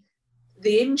see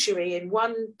the injury in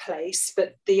one place,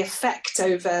 but the effect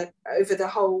over the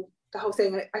whole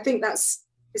thing. I think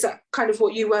is that kind of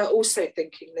what you were also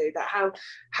thinking, Lou? That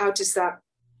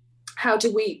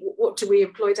what do we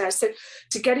employ there? So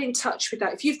to get in touch with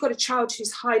that, if you've got a child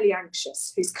who's highly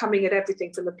anxious, who's coming at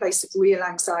everything from a place of real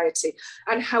anxiety,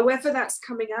 and however that's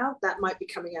coming out, that might be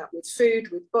coming out with food,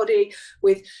 with body,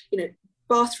 with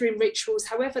bathroom rituals,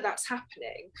 however that's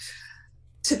happening,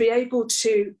 to be able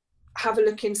to have a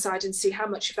look inside and see how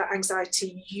much of that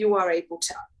anxiety you are able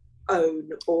to own,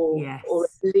 or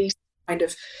at least kind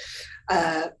of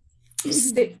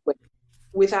sit with,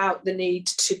 without the need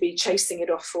to be chasing it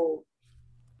off or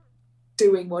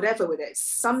doing whatever with it.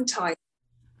 Sometimes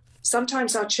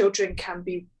our children can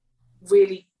be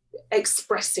really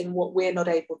expressing what we're not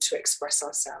able to express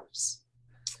ourselves.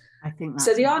 I think that's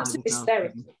so. The answer is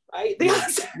therapy, right? The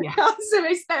answer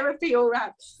is therapy all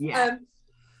round. Yeah.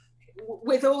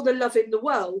 With all the love in the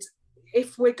world,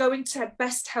 if we're going to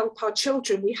best help our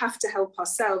children, we have to help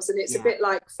ourselves. And it's a bit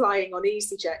like flying on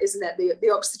EasyJet, isn't it? The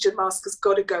oxygen mask has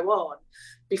got to go on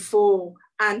before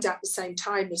and at the same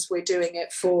time as we're doing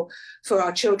it for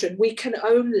our children. We can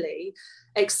only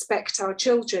expect our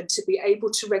children to be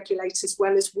able to regulate as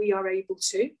well as we are able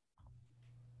to.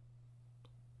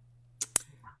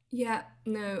 Yeah,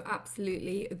 no,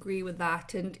 absolutely agree with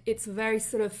that. And it's a very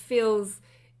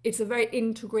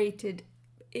integrated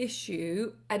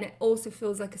issue, and it also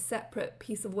feels like a separate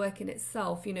piece of work in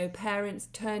itself. Parents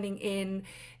turning in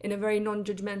a very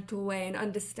non-judgmental way and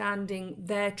understanding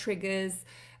their triggers,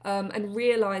 and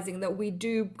realizing that we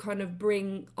do kind of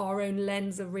bring our own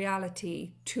lens of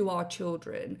reality to our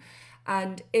children.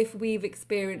 And if we've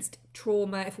experienced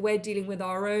trauma, if we're dealing with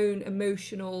our own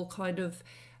emotional kind of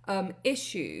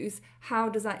issues, how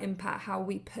does that impact how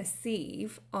we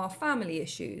perceive our family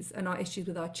issues and our issues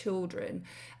with our children?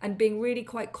 And being really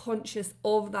quite conscious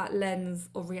of that lens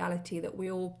of reality that we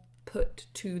all put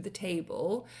to the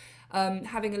table,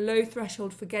 having a low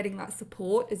threshold for getting that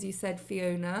support, as you said,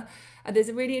 Fiona. And there's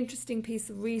a really interesting piece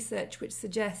of research which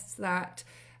suggests that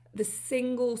the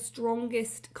single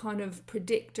strongest kind of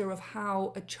predictor of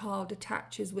how a child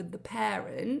attaches with the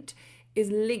parent is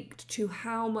linked to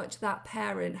how much that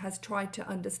parent has tried to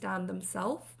understand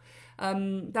themselves.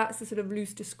 That's a sort of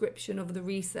loose description of the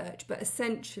research, but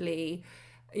essentially,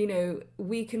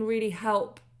 we can really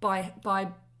help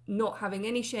by not having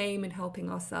any shame and helping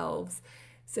ourselves,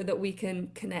 so that we can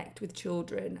connect with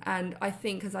children. And I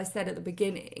think, as I said at the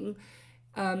beginning,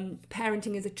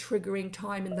 parenting is a triggering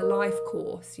time in the life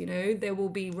course. There will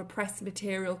be repressed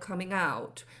material coming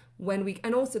out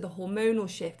and also the hormonal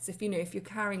shifts. If you're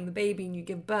carrying the baby and you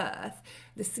give birth,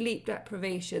 the sleep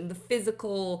deprivation, the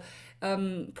physical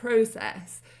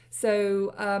process.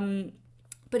 So,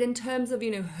 but in terms of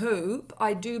hope,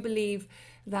 I do believe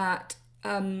that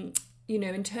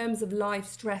in terms of life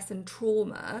stress and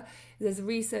trauma, there's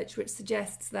research which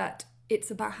suggests that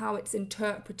it's about how it's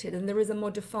interpreted, and there is a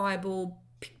modifiable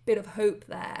bit of hope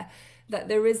there, that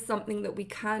there is something that we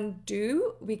can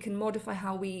do. We can modify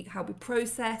how we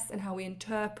process and how we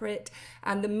interpret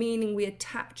and the meaning we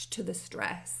attach to the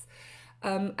stress,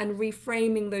 and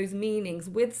reframing those meanings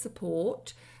with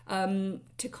support,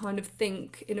 to kind of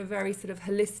think in a very sort of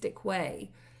holistic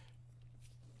way.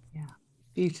 Yeah,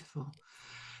 beautiful.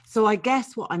 So I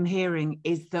guess what I'm hearing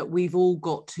is that we've all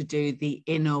got to do the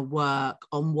inner work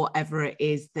on whatever it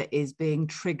is that is being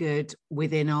triggered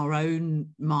within our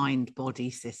own mind-body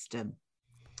system,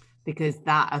 because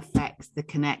that affects the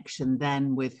connection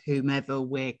then with whomever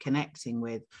we're connecting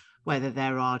with, whether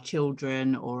they're our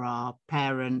children or our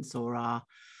parents or our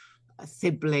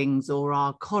siblings or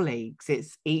our colleagues.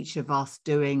 It's each of us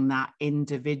doing that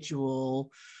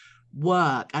individual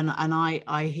work. And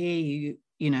I hear you,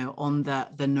 on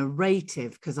the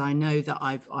narrative, because I know that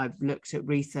I've looked at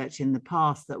research in the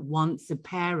past that once a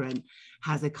parent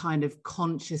has a kind of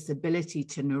conscious ability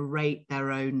to narrate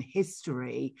their own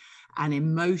history and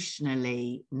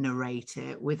emotionally narrate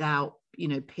it without,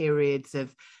 periods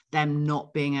of them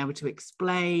not being able to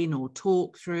explain or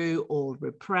talk through or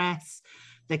repress,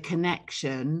 the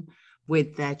connection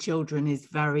with their children is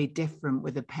very different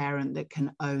with a parent that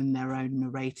can own their own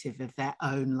narrative of their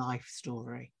own life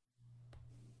story.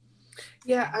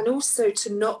 Yeah, and also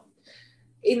to not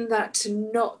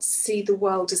see the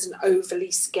world as an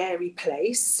overly scary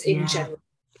place in general.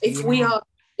 If we are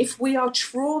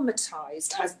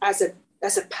traumatized as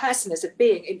a person, as a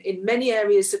being in many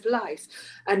areas of life,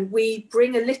 and we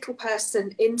bring a little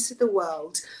person into a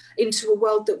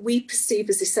world that we perceive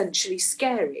as essentially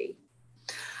scary,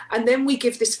 and then we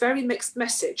give this very mixed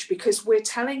message because we're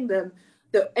telling them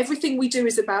that everything we do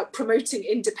is about promoting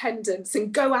independence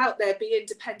and go out there, be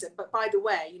independent. But by the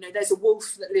way, there's a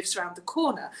wolf that lives around the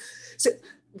corner. So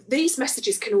these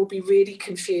messages can all be really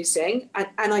confusing. And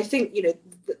I think,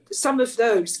 some of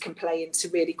those can play into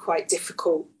really quite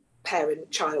difficult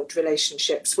parent-child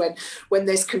relationships when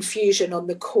there's confusion on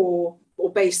the core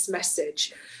or base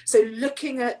message. So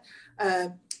looking at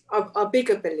our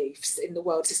bigger beliefs in the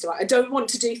world system. I don't want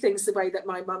to do things the way that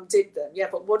my mum did them. Yeah,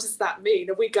 but what does that mean?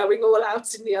 Are we going all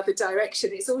out in the other direction?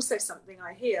 It's also something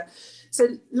I hear.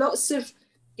 So lots of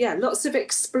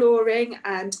exploring.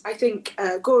 And I think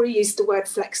Gauri used the word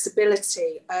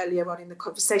flexibility earlier on in the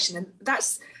conversation. And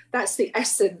that's the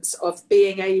essence of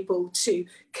being able to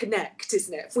connect,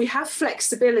 isn't it? If we have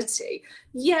flexibility,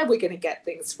 we're going to get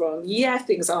things wrong.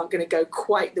 Things aren't going to go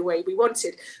quite the way we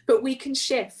wanted, but we can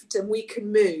shift and we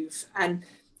can move. And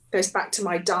goes back to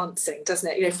my dancing, doesn't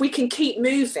it? If we can keep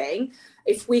moving,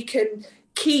 if we can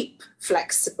keep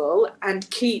flexible and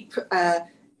keep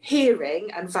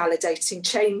hearing and validating,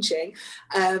 changing,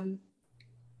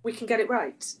 we can get it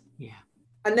right. Yeah.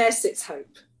 And there sits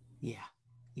hope. Yeah.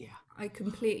 I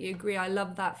completely agree. I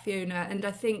love that, Fiona. And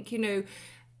I think,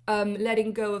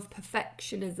 letting go of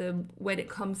perfectionism when it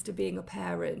comes to being a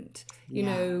parent,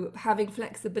 having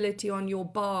flexibility on your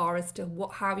bar as to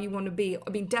how you want to be.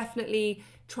 I mean, definitely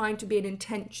trying to be an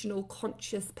intentional,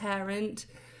 conscious parent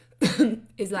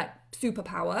is like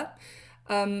superpower,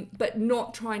 but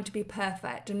not trying to be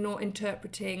perfect and not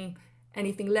interpreting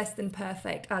anything less than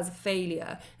perfect as a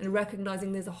failure, and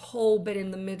recognizing there's a whole bit in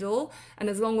the middle. And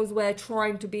as long as we're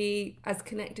trying to be as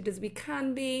connected as we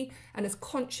can be and as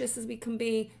conscious as we can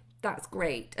be, that's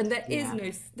great. And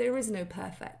there is no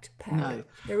perfect parent.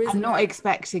 I'm not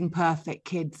expecting perfect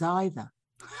kids either.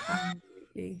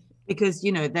 Because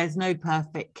there's no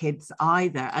perfect kids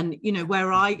either. And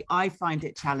where I find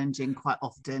it challenging quite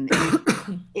often is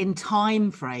in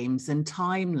time frames and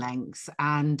time lengths,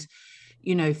 and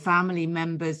family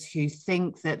members who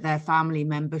think that their family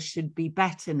member should be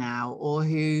better now, or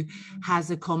who has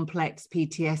a complex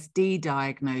PTSD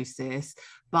diagnosis,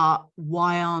 but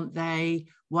why aren't they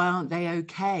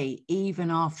okay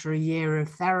even after a year of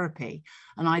therapy?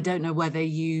 And I don't know whether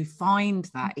you find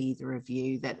that, either of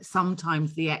you, that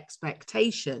sometimes the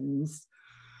expectations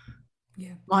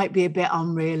might be a bit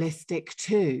unrealistic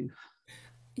too.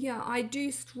 Yeah, I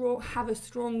do have a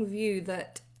strong view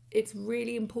that it's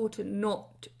really important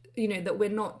that we're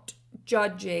not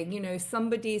judging,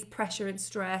 somebody's pressure and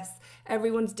stress.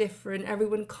 Everyone's different.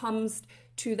 Everyone comes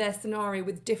to their scenario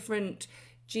with different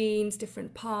genes,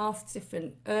 different paths,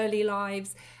 different early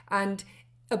lives. And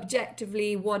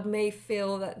objectively, one may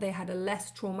feel that they had a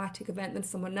less traumatic event than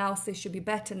someone else. They should be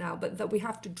better now. But that we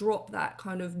have to drop that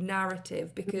kind of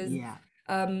narrative, because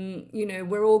You know,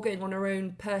 we're all going on our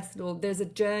own personal, there's a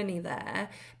journey there.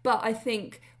 But I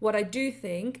think what I do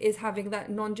think is having that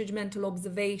non-judgmental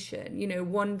observation, you know,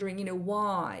 wondering, you know,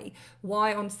 why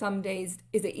on some days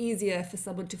is it easier for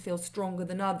someone to feel stronger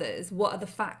than others? What are the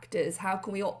factors? How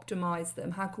can we optimize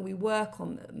them? How can we work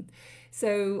on them?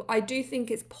 So I do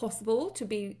think it's possible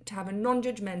to have a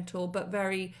non-judgmental but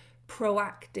very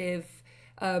proactive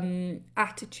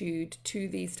attitude to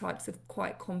these types of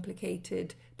quite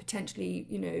complicated, potentially,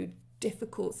 you know,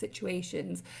 difficult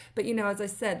situations. But, you know, as I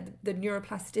said, the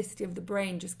neuroplasticity of the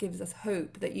brain just gives us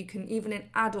hope that you can, even in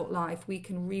adult life, we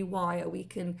can rewire, we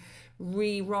can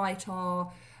rewrite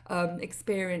our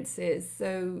experiences.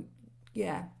 So,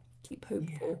 yeah, keep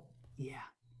hopeful. Yeah.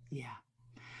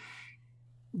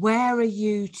 Where are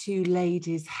you two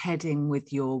ladies heading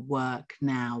with your work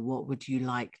now? What would you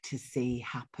like to see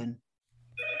happen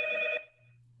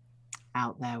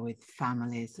out there with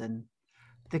families and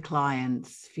the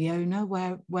clients? Fiona,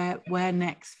 where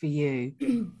next for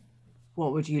you?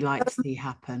 What would you like to see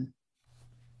happen?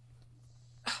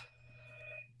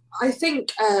 I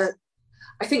think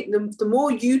the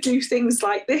more you do things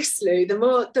like this, Lou,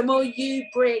 the more you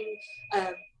bring.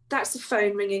 That's a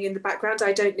phone ringing in the background.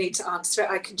 I don't need to answer it.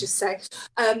 I can just say,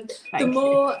 the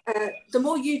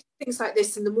more you do things like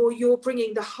this, and the more you're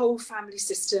bringing the whole family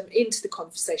system into the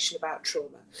conversation about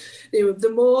trauma,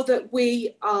 the more that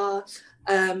we are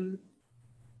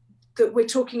that we're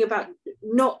talking about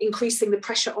not increasing the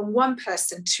pressure on one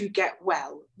person to get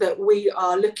well, that we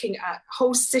are looking at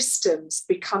whole systems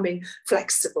becoming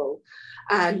flexible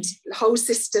and whole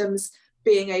systems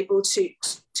being able to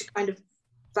kind of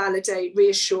validate,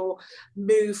 reassure,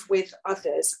 move with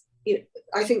others. You know,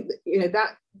 I think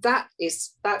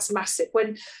that's massive.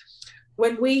 When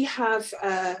we have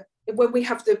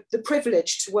the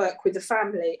privilege to work with the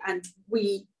family, and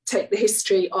we take the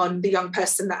history on the young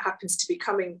person that happens to be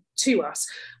coming to us,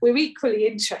 we're equally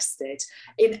interested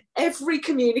in every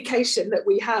communication that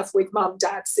we have with mum,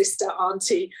 dad, sister,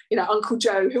 auntie, you know, Uncle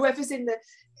Joe, whoever's in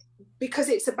because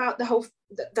it's about the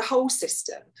whole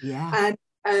system. Yeah.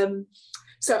 And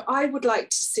so I would like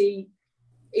to see,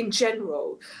 in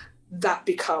general, that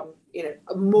become, you know,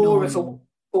 more of a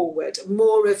forward,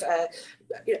 more of a,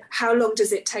 you know, how long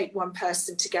does it take one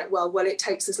person to get well? Well, it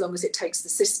takes as long as it takes the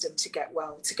system to get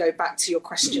well, to go back to your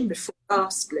question before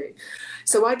last, Lou.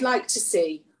 So I'd like to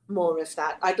see more of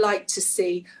that. I'd like to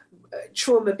see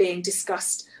trauma being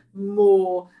discussed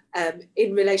more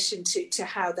in relation to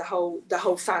how the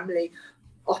whole family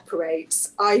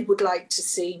operates. I would like to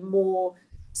see more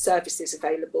services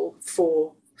available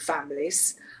for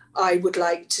families. I would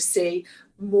like to see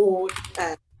more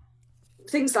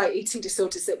things like eating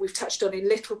disorders that we've touched on in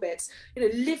little bits. You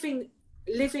know,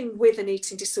 living with an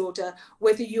eating disorder,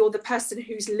 whether you're the person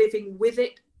who's living with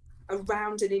it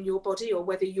around and in your body, or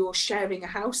whether you're sharing a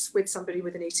house with somebody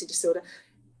with an eating disorder,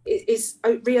 is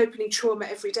reopening trauma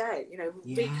every day. You know,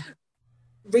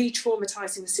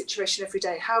 re-traumatizing the situation every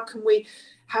day. How can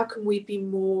we be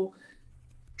more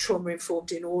trauma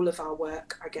informed in all of our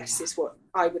work, I guess, is what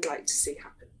I would like to see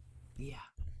happen. Yeah,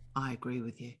 I agree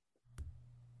with you.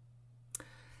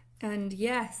 And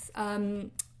yes,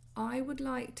 I would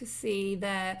like to see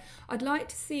I'd like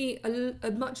to see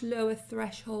a much lower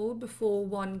threshold before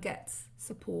one gets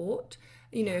support,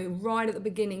 you know, right at the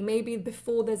beginning, maybe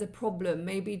before there's a problem,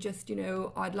 maybe just, you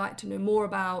know, I'd like to know more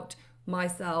about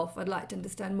myself. I'd like to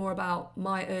understand more about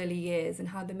my early years and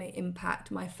how they may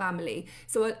impact my family.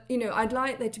 So, you know, I'd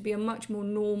like there to be a much more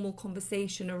normal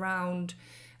conversation around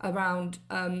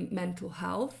mental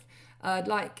health.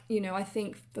 Like, you know, I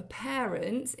think for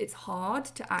parents, it's hard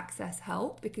to access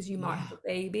help because you might have a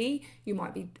baby, you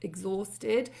might be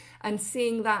exhausted, and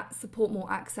seeing that support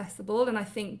more accessible. And I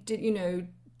think, you know,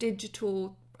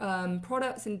 digital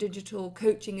products and digital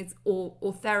coaching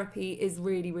or therapy is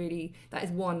really, really, that is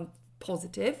one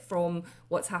positive from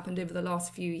what's happened over the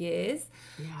last few years.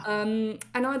 And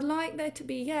I'd like there to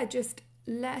be, just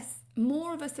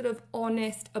more of a sort of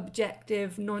honest,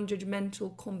 objective,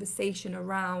 non-judgmental conversation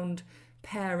around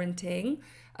parenting,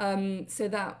 so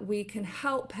that we can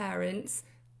help parents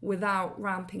without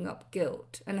ramping up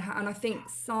guilt. And I think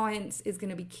science is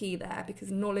going to be key there,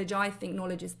 because I think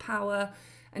knowledge is power.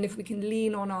 And if we can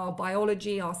lean on our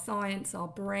biology, our science, our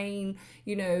brain,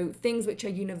 you know, things which are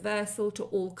universal to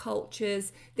all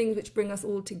cultures, things which bring us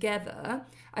all together,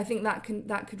 I think that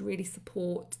could really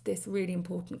support this really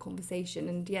important conversation.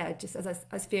 And just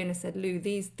as Fiona said, Lou,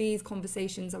 these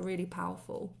conversations are really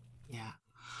powerful. Yeah,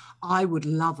 I would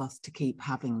love us to keep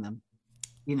having them,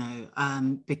 you know,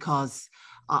 because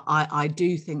I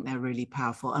do think they're really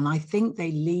powerful, and I think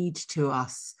they lead to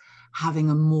us having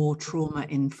a more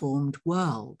trauma-informed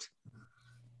world.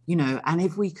 you know, and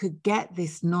if we could get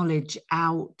this knowledge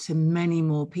out to many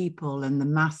more people and the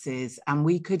masses, and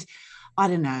we could, I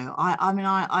don't know, I mean,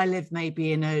 I live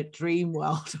maybe in a dream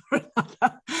world or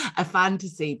another, a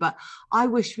fantasy, but I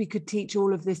wish we could teach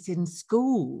all of this in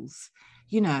schools,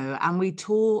 you know, and we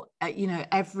taught, you know,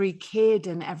 every kid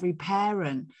and every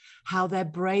parent how their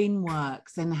brain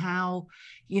works and how,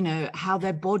 you know, how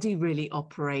their body really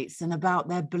operates, and about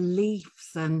their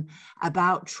beliefs and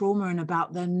about trauma and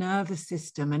about their nervous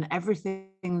system and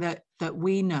everything that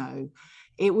we know.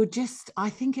 It would just,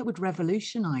 I think it would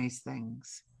revolutionize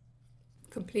things.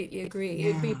 Completely agree. Yeah.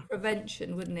 It would be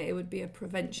prevention, wouldn't it? It would be a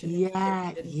prevention.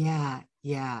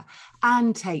 Yeah.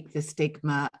 And take the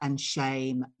stigma and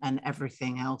shame and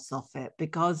everything else off it,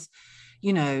 because,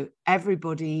 you know,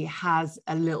 everybody has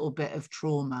a little bit of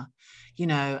trauma, you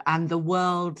know, and the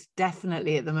world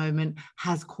definitely at the moment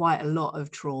has quite a lot of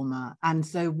trauma. And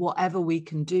so whatever we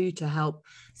can do to help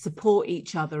support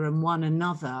each other and one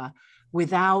another with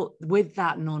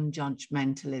that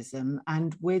non-judgmentalism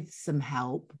and with some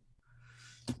help,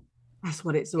 that's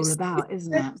what it's all about,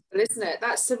 isn't it? Isn't it?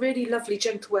 That's a really lovely,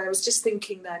 gentle way. I was just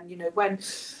thinking then, you know, when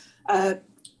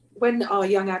our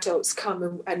young adults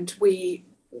come and we're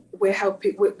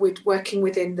helping, we're working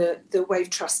within the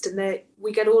Wave Trust, and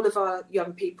we get all of our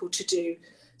young people to do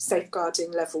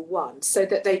safeguarding level 1 so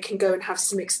that they can go and have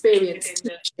some experience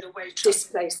teaching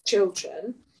displaced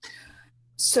children.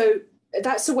 So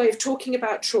that's a way of talking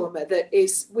about trauma that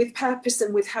is with purpose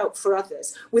and with help for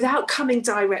others, without coming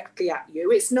directly at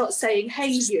you. It's not saying, hey,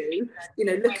 you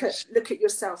know, look at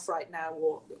yourself right now,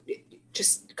 or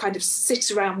just kind of sit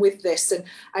around with this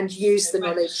and use the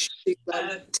knowledge to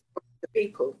help the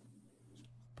people.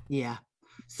 Yeah.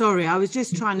 Sorry, I was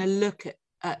just trying to look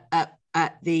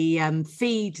at the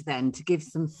feed then to give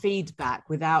some feedback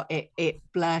without it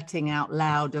blurting out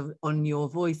loud on your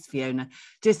voice, Fiona,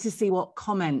 just to see what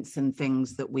comments and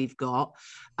things that we've got.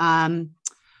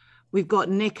 We've got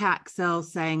Nick Axel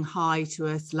saying hi to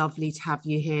us. Lovely to have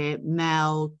you here.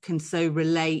 Mel can so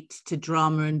relate to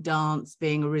drama and dance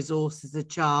being a resource as a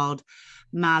child.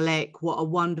 Malik, what a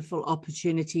wonderful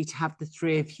opportunity to have the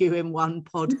three of you in one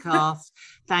podcast.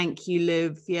 Thank you,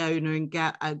 Liv, Fiona and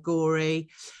Gori.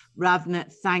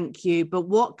 Ravnat, thank you. But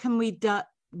what can we do?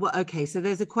 Well, okay, so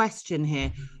there's a question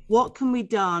here. What can we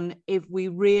done if we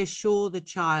reassure the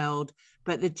child,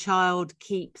 but the child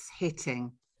keeps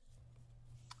hitting?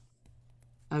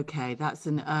 Okay, that's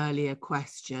an earlier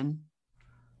question.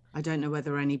 I don't know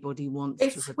whether anybody wants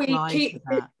to reply to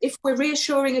that. If we're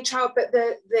reassuring a child, but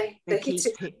they're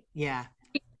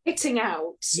hitting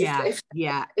out, if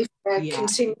they're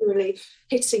continually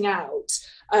hitting out,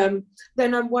 then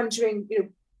I'm wondering, you know,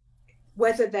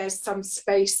 whether there's some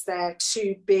space there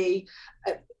to be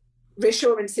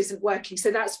reassurance isn't working.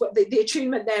 So that's what the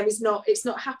attunement there is not. It's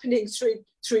not happening through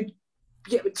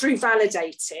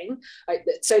validating.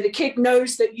 So the kid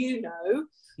knows that you know.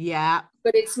 Yeah.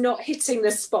 But it's not hitting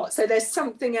the spot. So there's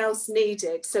something else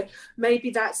needed. So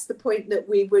maybe that's the point that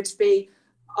we would be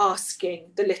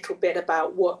asking the little bit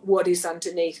about what is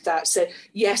underneath that. So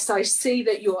yes, I see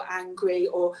that you're angry,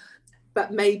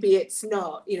 but maybe it's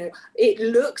not, you know, it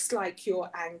looks like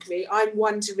you're angry. I'm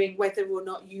wondering whether or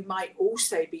not you might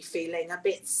also be feeling a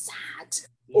bit sad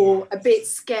or a bit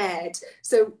scared.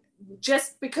 So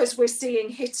just because we're seeing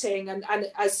hitting and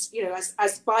as you know,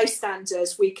 as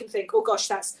bystanders, we can think, oh gosh,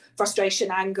 that's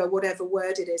frustration, anger, whatever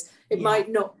word it is. It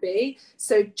might not be.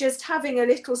 So just having a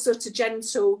little sort of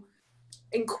gentle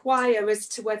inquire as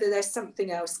to whether there's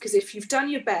something else, because if you've done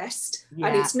your best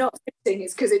and it's not fitting,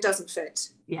 it's because it doesn't fit.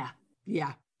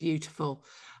 Yeah, beautiful.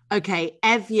 Okay,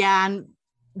 Evian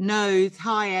knows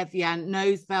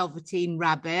Velveteen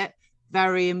Rabbit.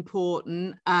 Very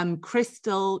important.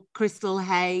 Crystal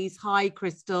Hayes. Hi,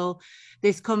 Crystal.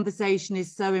 This conversation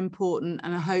is so important,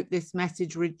 and I hope this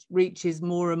message reaches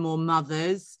more and more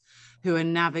mothers who are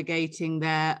navigating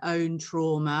their own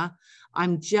trauma.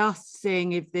 I'm just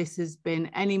seeing if this has been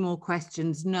any more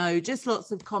questions. No, just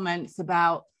lots of comments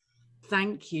about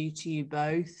thank you to you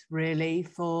both, really,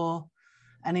 for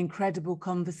an incredible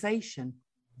conversation.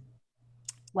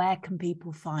 Where can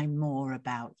people find more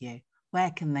about you?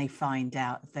 Where can they find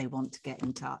out if they want to get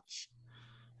in touch?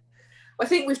 I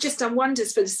think we've just done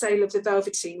wonders for the sale of the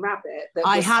Velveteen Rabbit.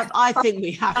 I think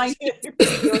we have.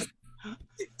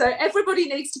 So everybody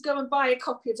needs to go and buy a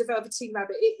copy of the Velveteen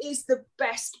Rabbit. It is the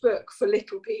best book for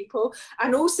little people,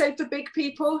 and also for big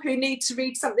people who need to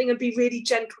read something and be really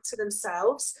gentle to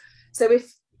themselves. So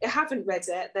if you haven't read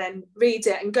it, then read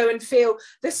it and go and feel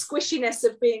the squishiness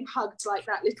of being hugged like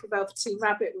that little Velveteen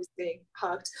Rabbit was being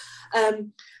hugged.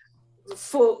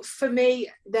 for me,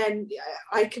 then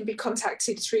I can be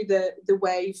contacted through the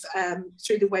Wave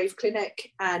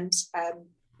Clinic, and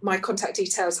my contact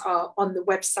details are on the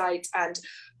website, and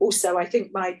also I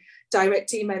think my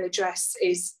direct email address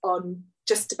is on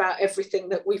just about everything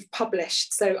that we've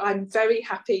published. So I'm very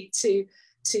happy to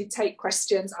take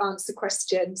questions, answer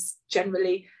questions,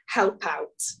 generally help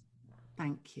out.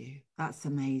 Thank you. That's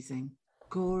amazing.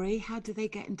 Gori, how do they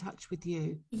get in touch with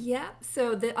you? Yeah,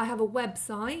 so I have a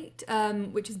website,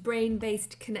 which is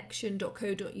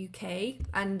brainbasedconnection.co.uk,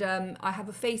 and I have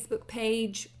a Facebook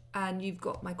page, and you've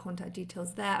got my contact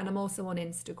details there, and I'm also on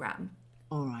Instagram.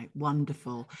 All right,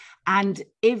 wonderful. And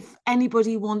if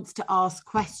anybody wants to ask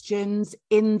questions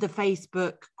in the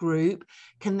Facebook group,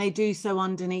 can they do so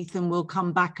underneath, and we'll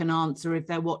come back and answer if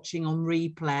they're watching on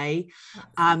replay.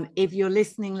 If you're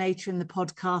listening later in the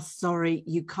podcast, sorry,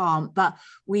 you can't, but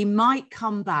we might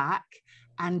come back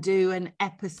and do an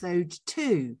episode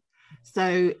 2.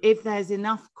 So if there's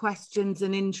enough questions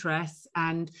and interests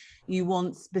and you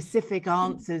want specific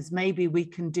answers, maybe we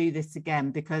can do this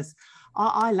again, because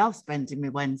I love spending my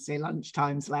Wednesday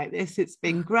lunchtimes like this. It's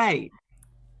been great.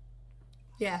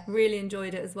 Yeah, really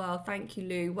enjoyed it as well. Thank you,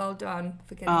 Lou. Well done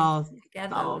for getting it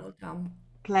together. Well done.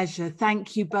 Pleasure.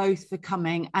 Thank you both for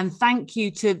coming. And thank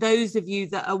you to those of you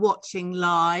that are watching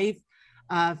live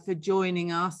for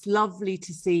joining us. Lovely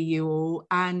to see you all.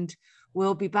 And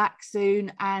we'll be back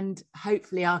soon. And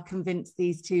hopefully I'll convince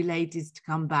these 2 ladies to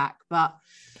come back. But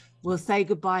we'll say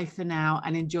goodbye for now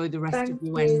and enjoy the rest of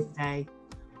your Wednesday.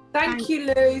 Thank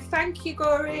you, Lou. Thank you,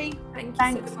 Gori.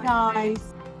 Thanks,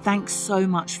 guys. Thanks so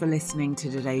much for listening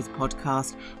to today's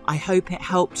podcast. I hope it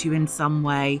helped you in some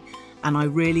way, and I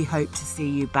really hope to see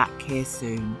you back here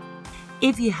soon.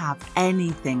 If you have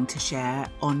anything to share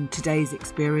on today's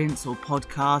experience or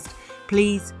podcast,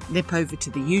 please nip over to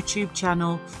the YouTube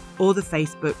channel or the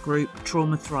Facebook group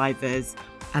Trauma Thrivers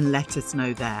and let us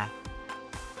know there.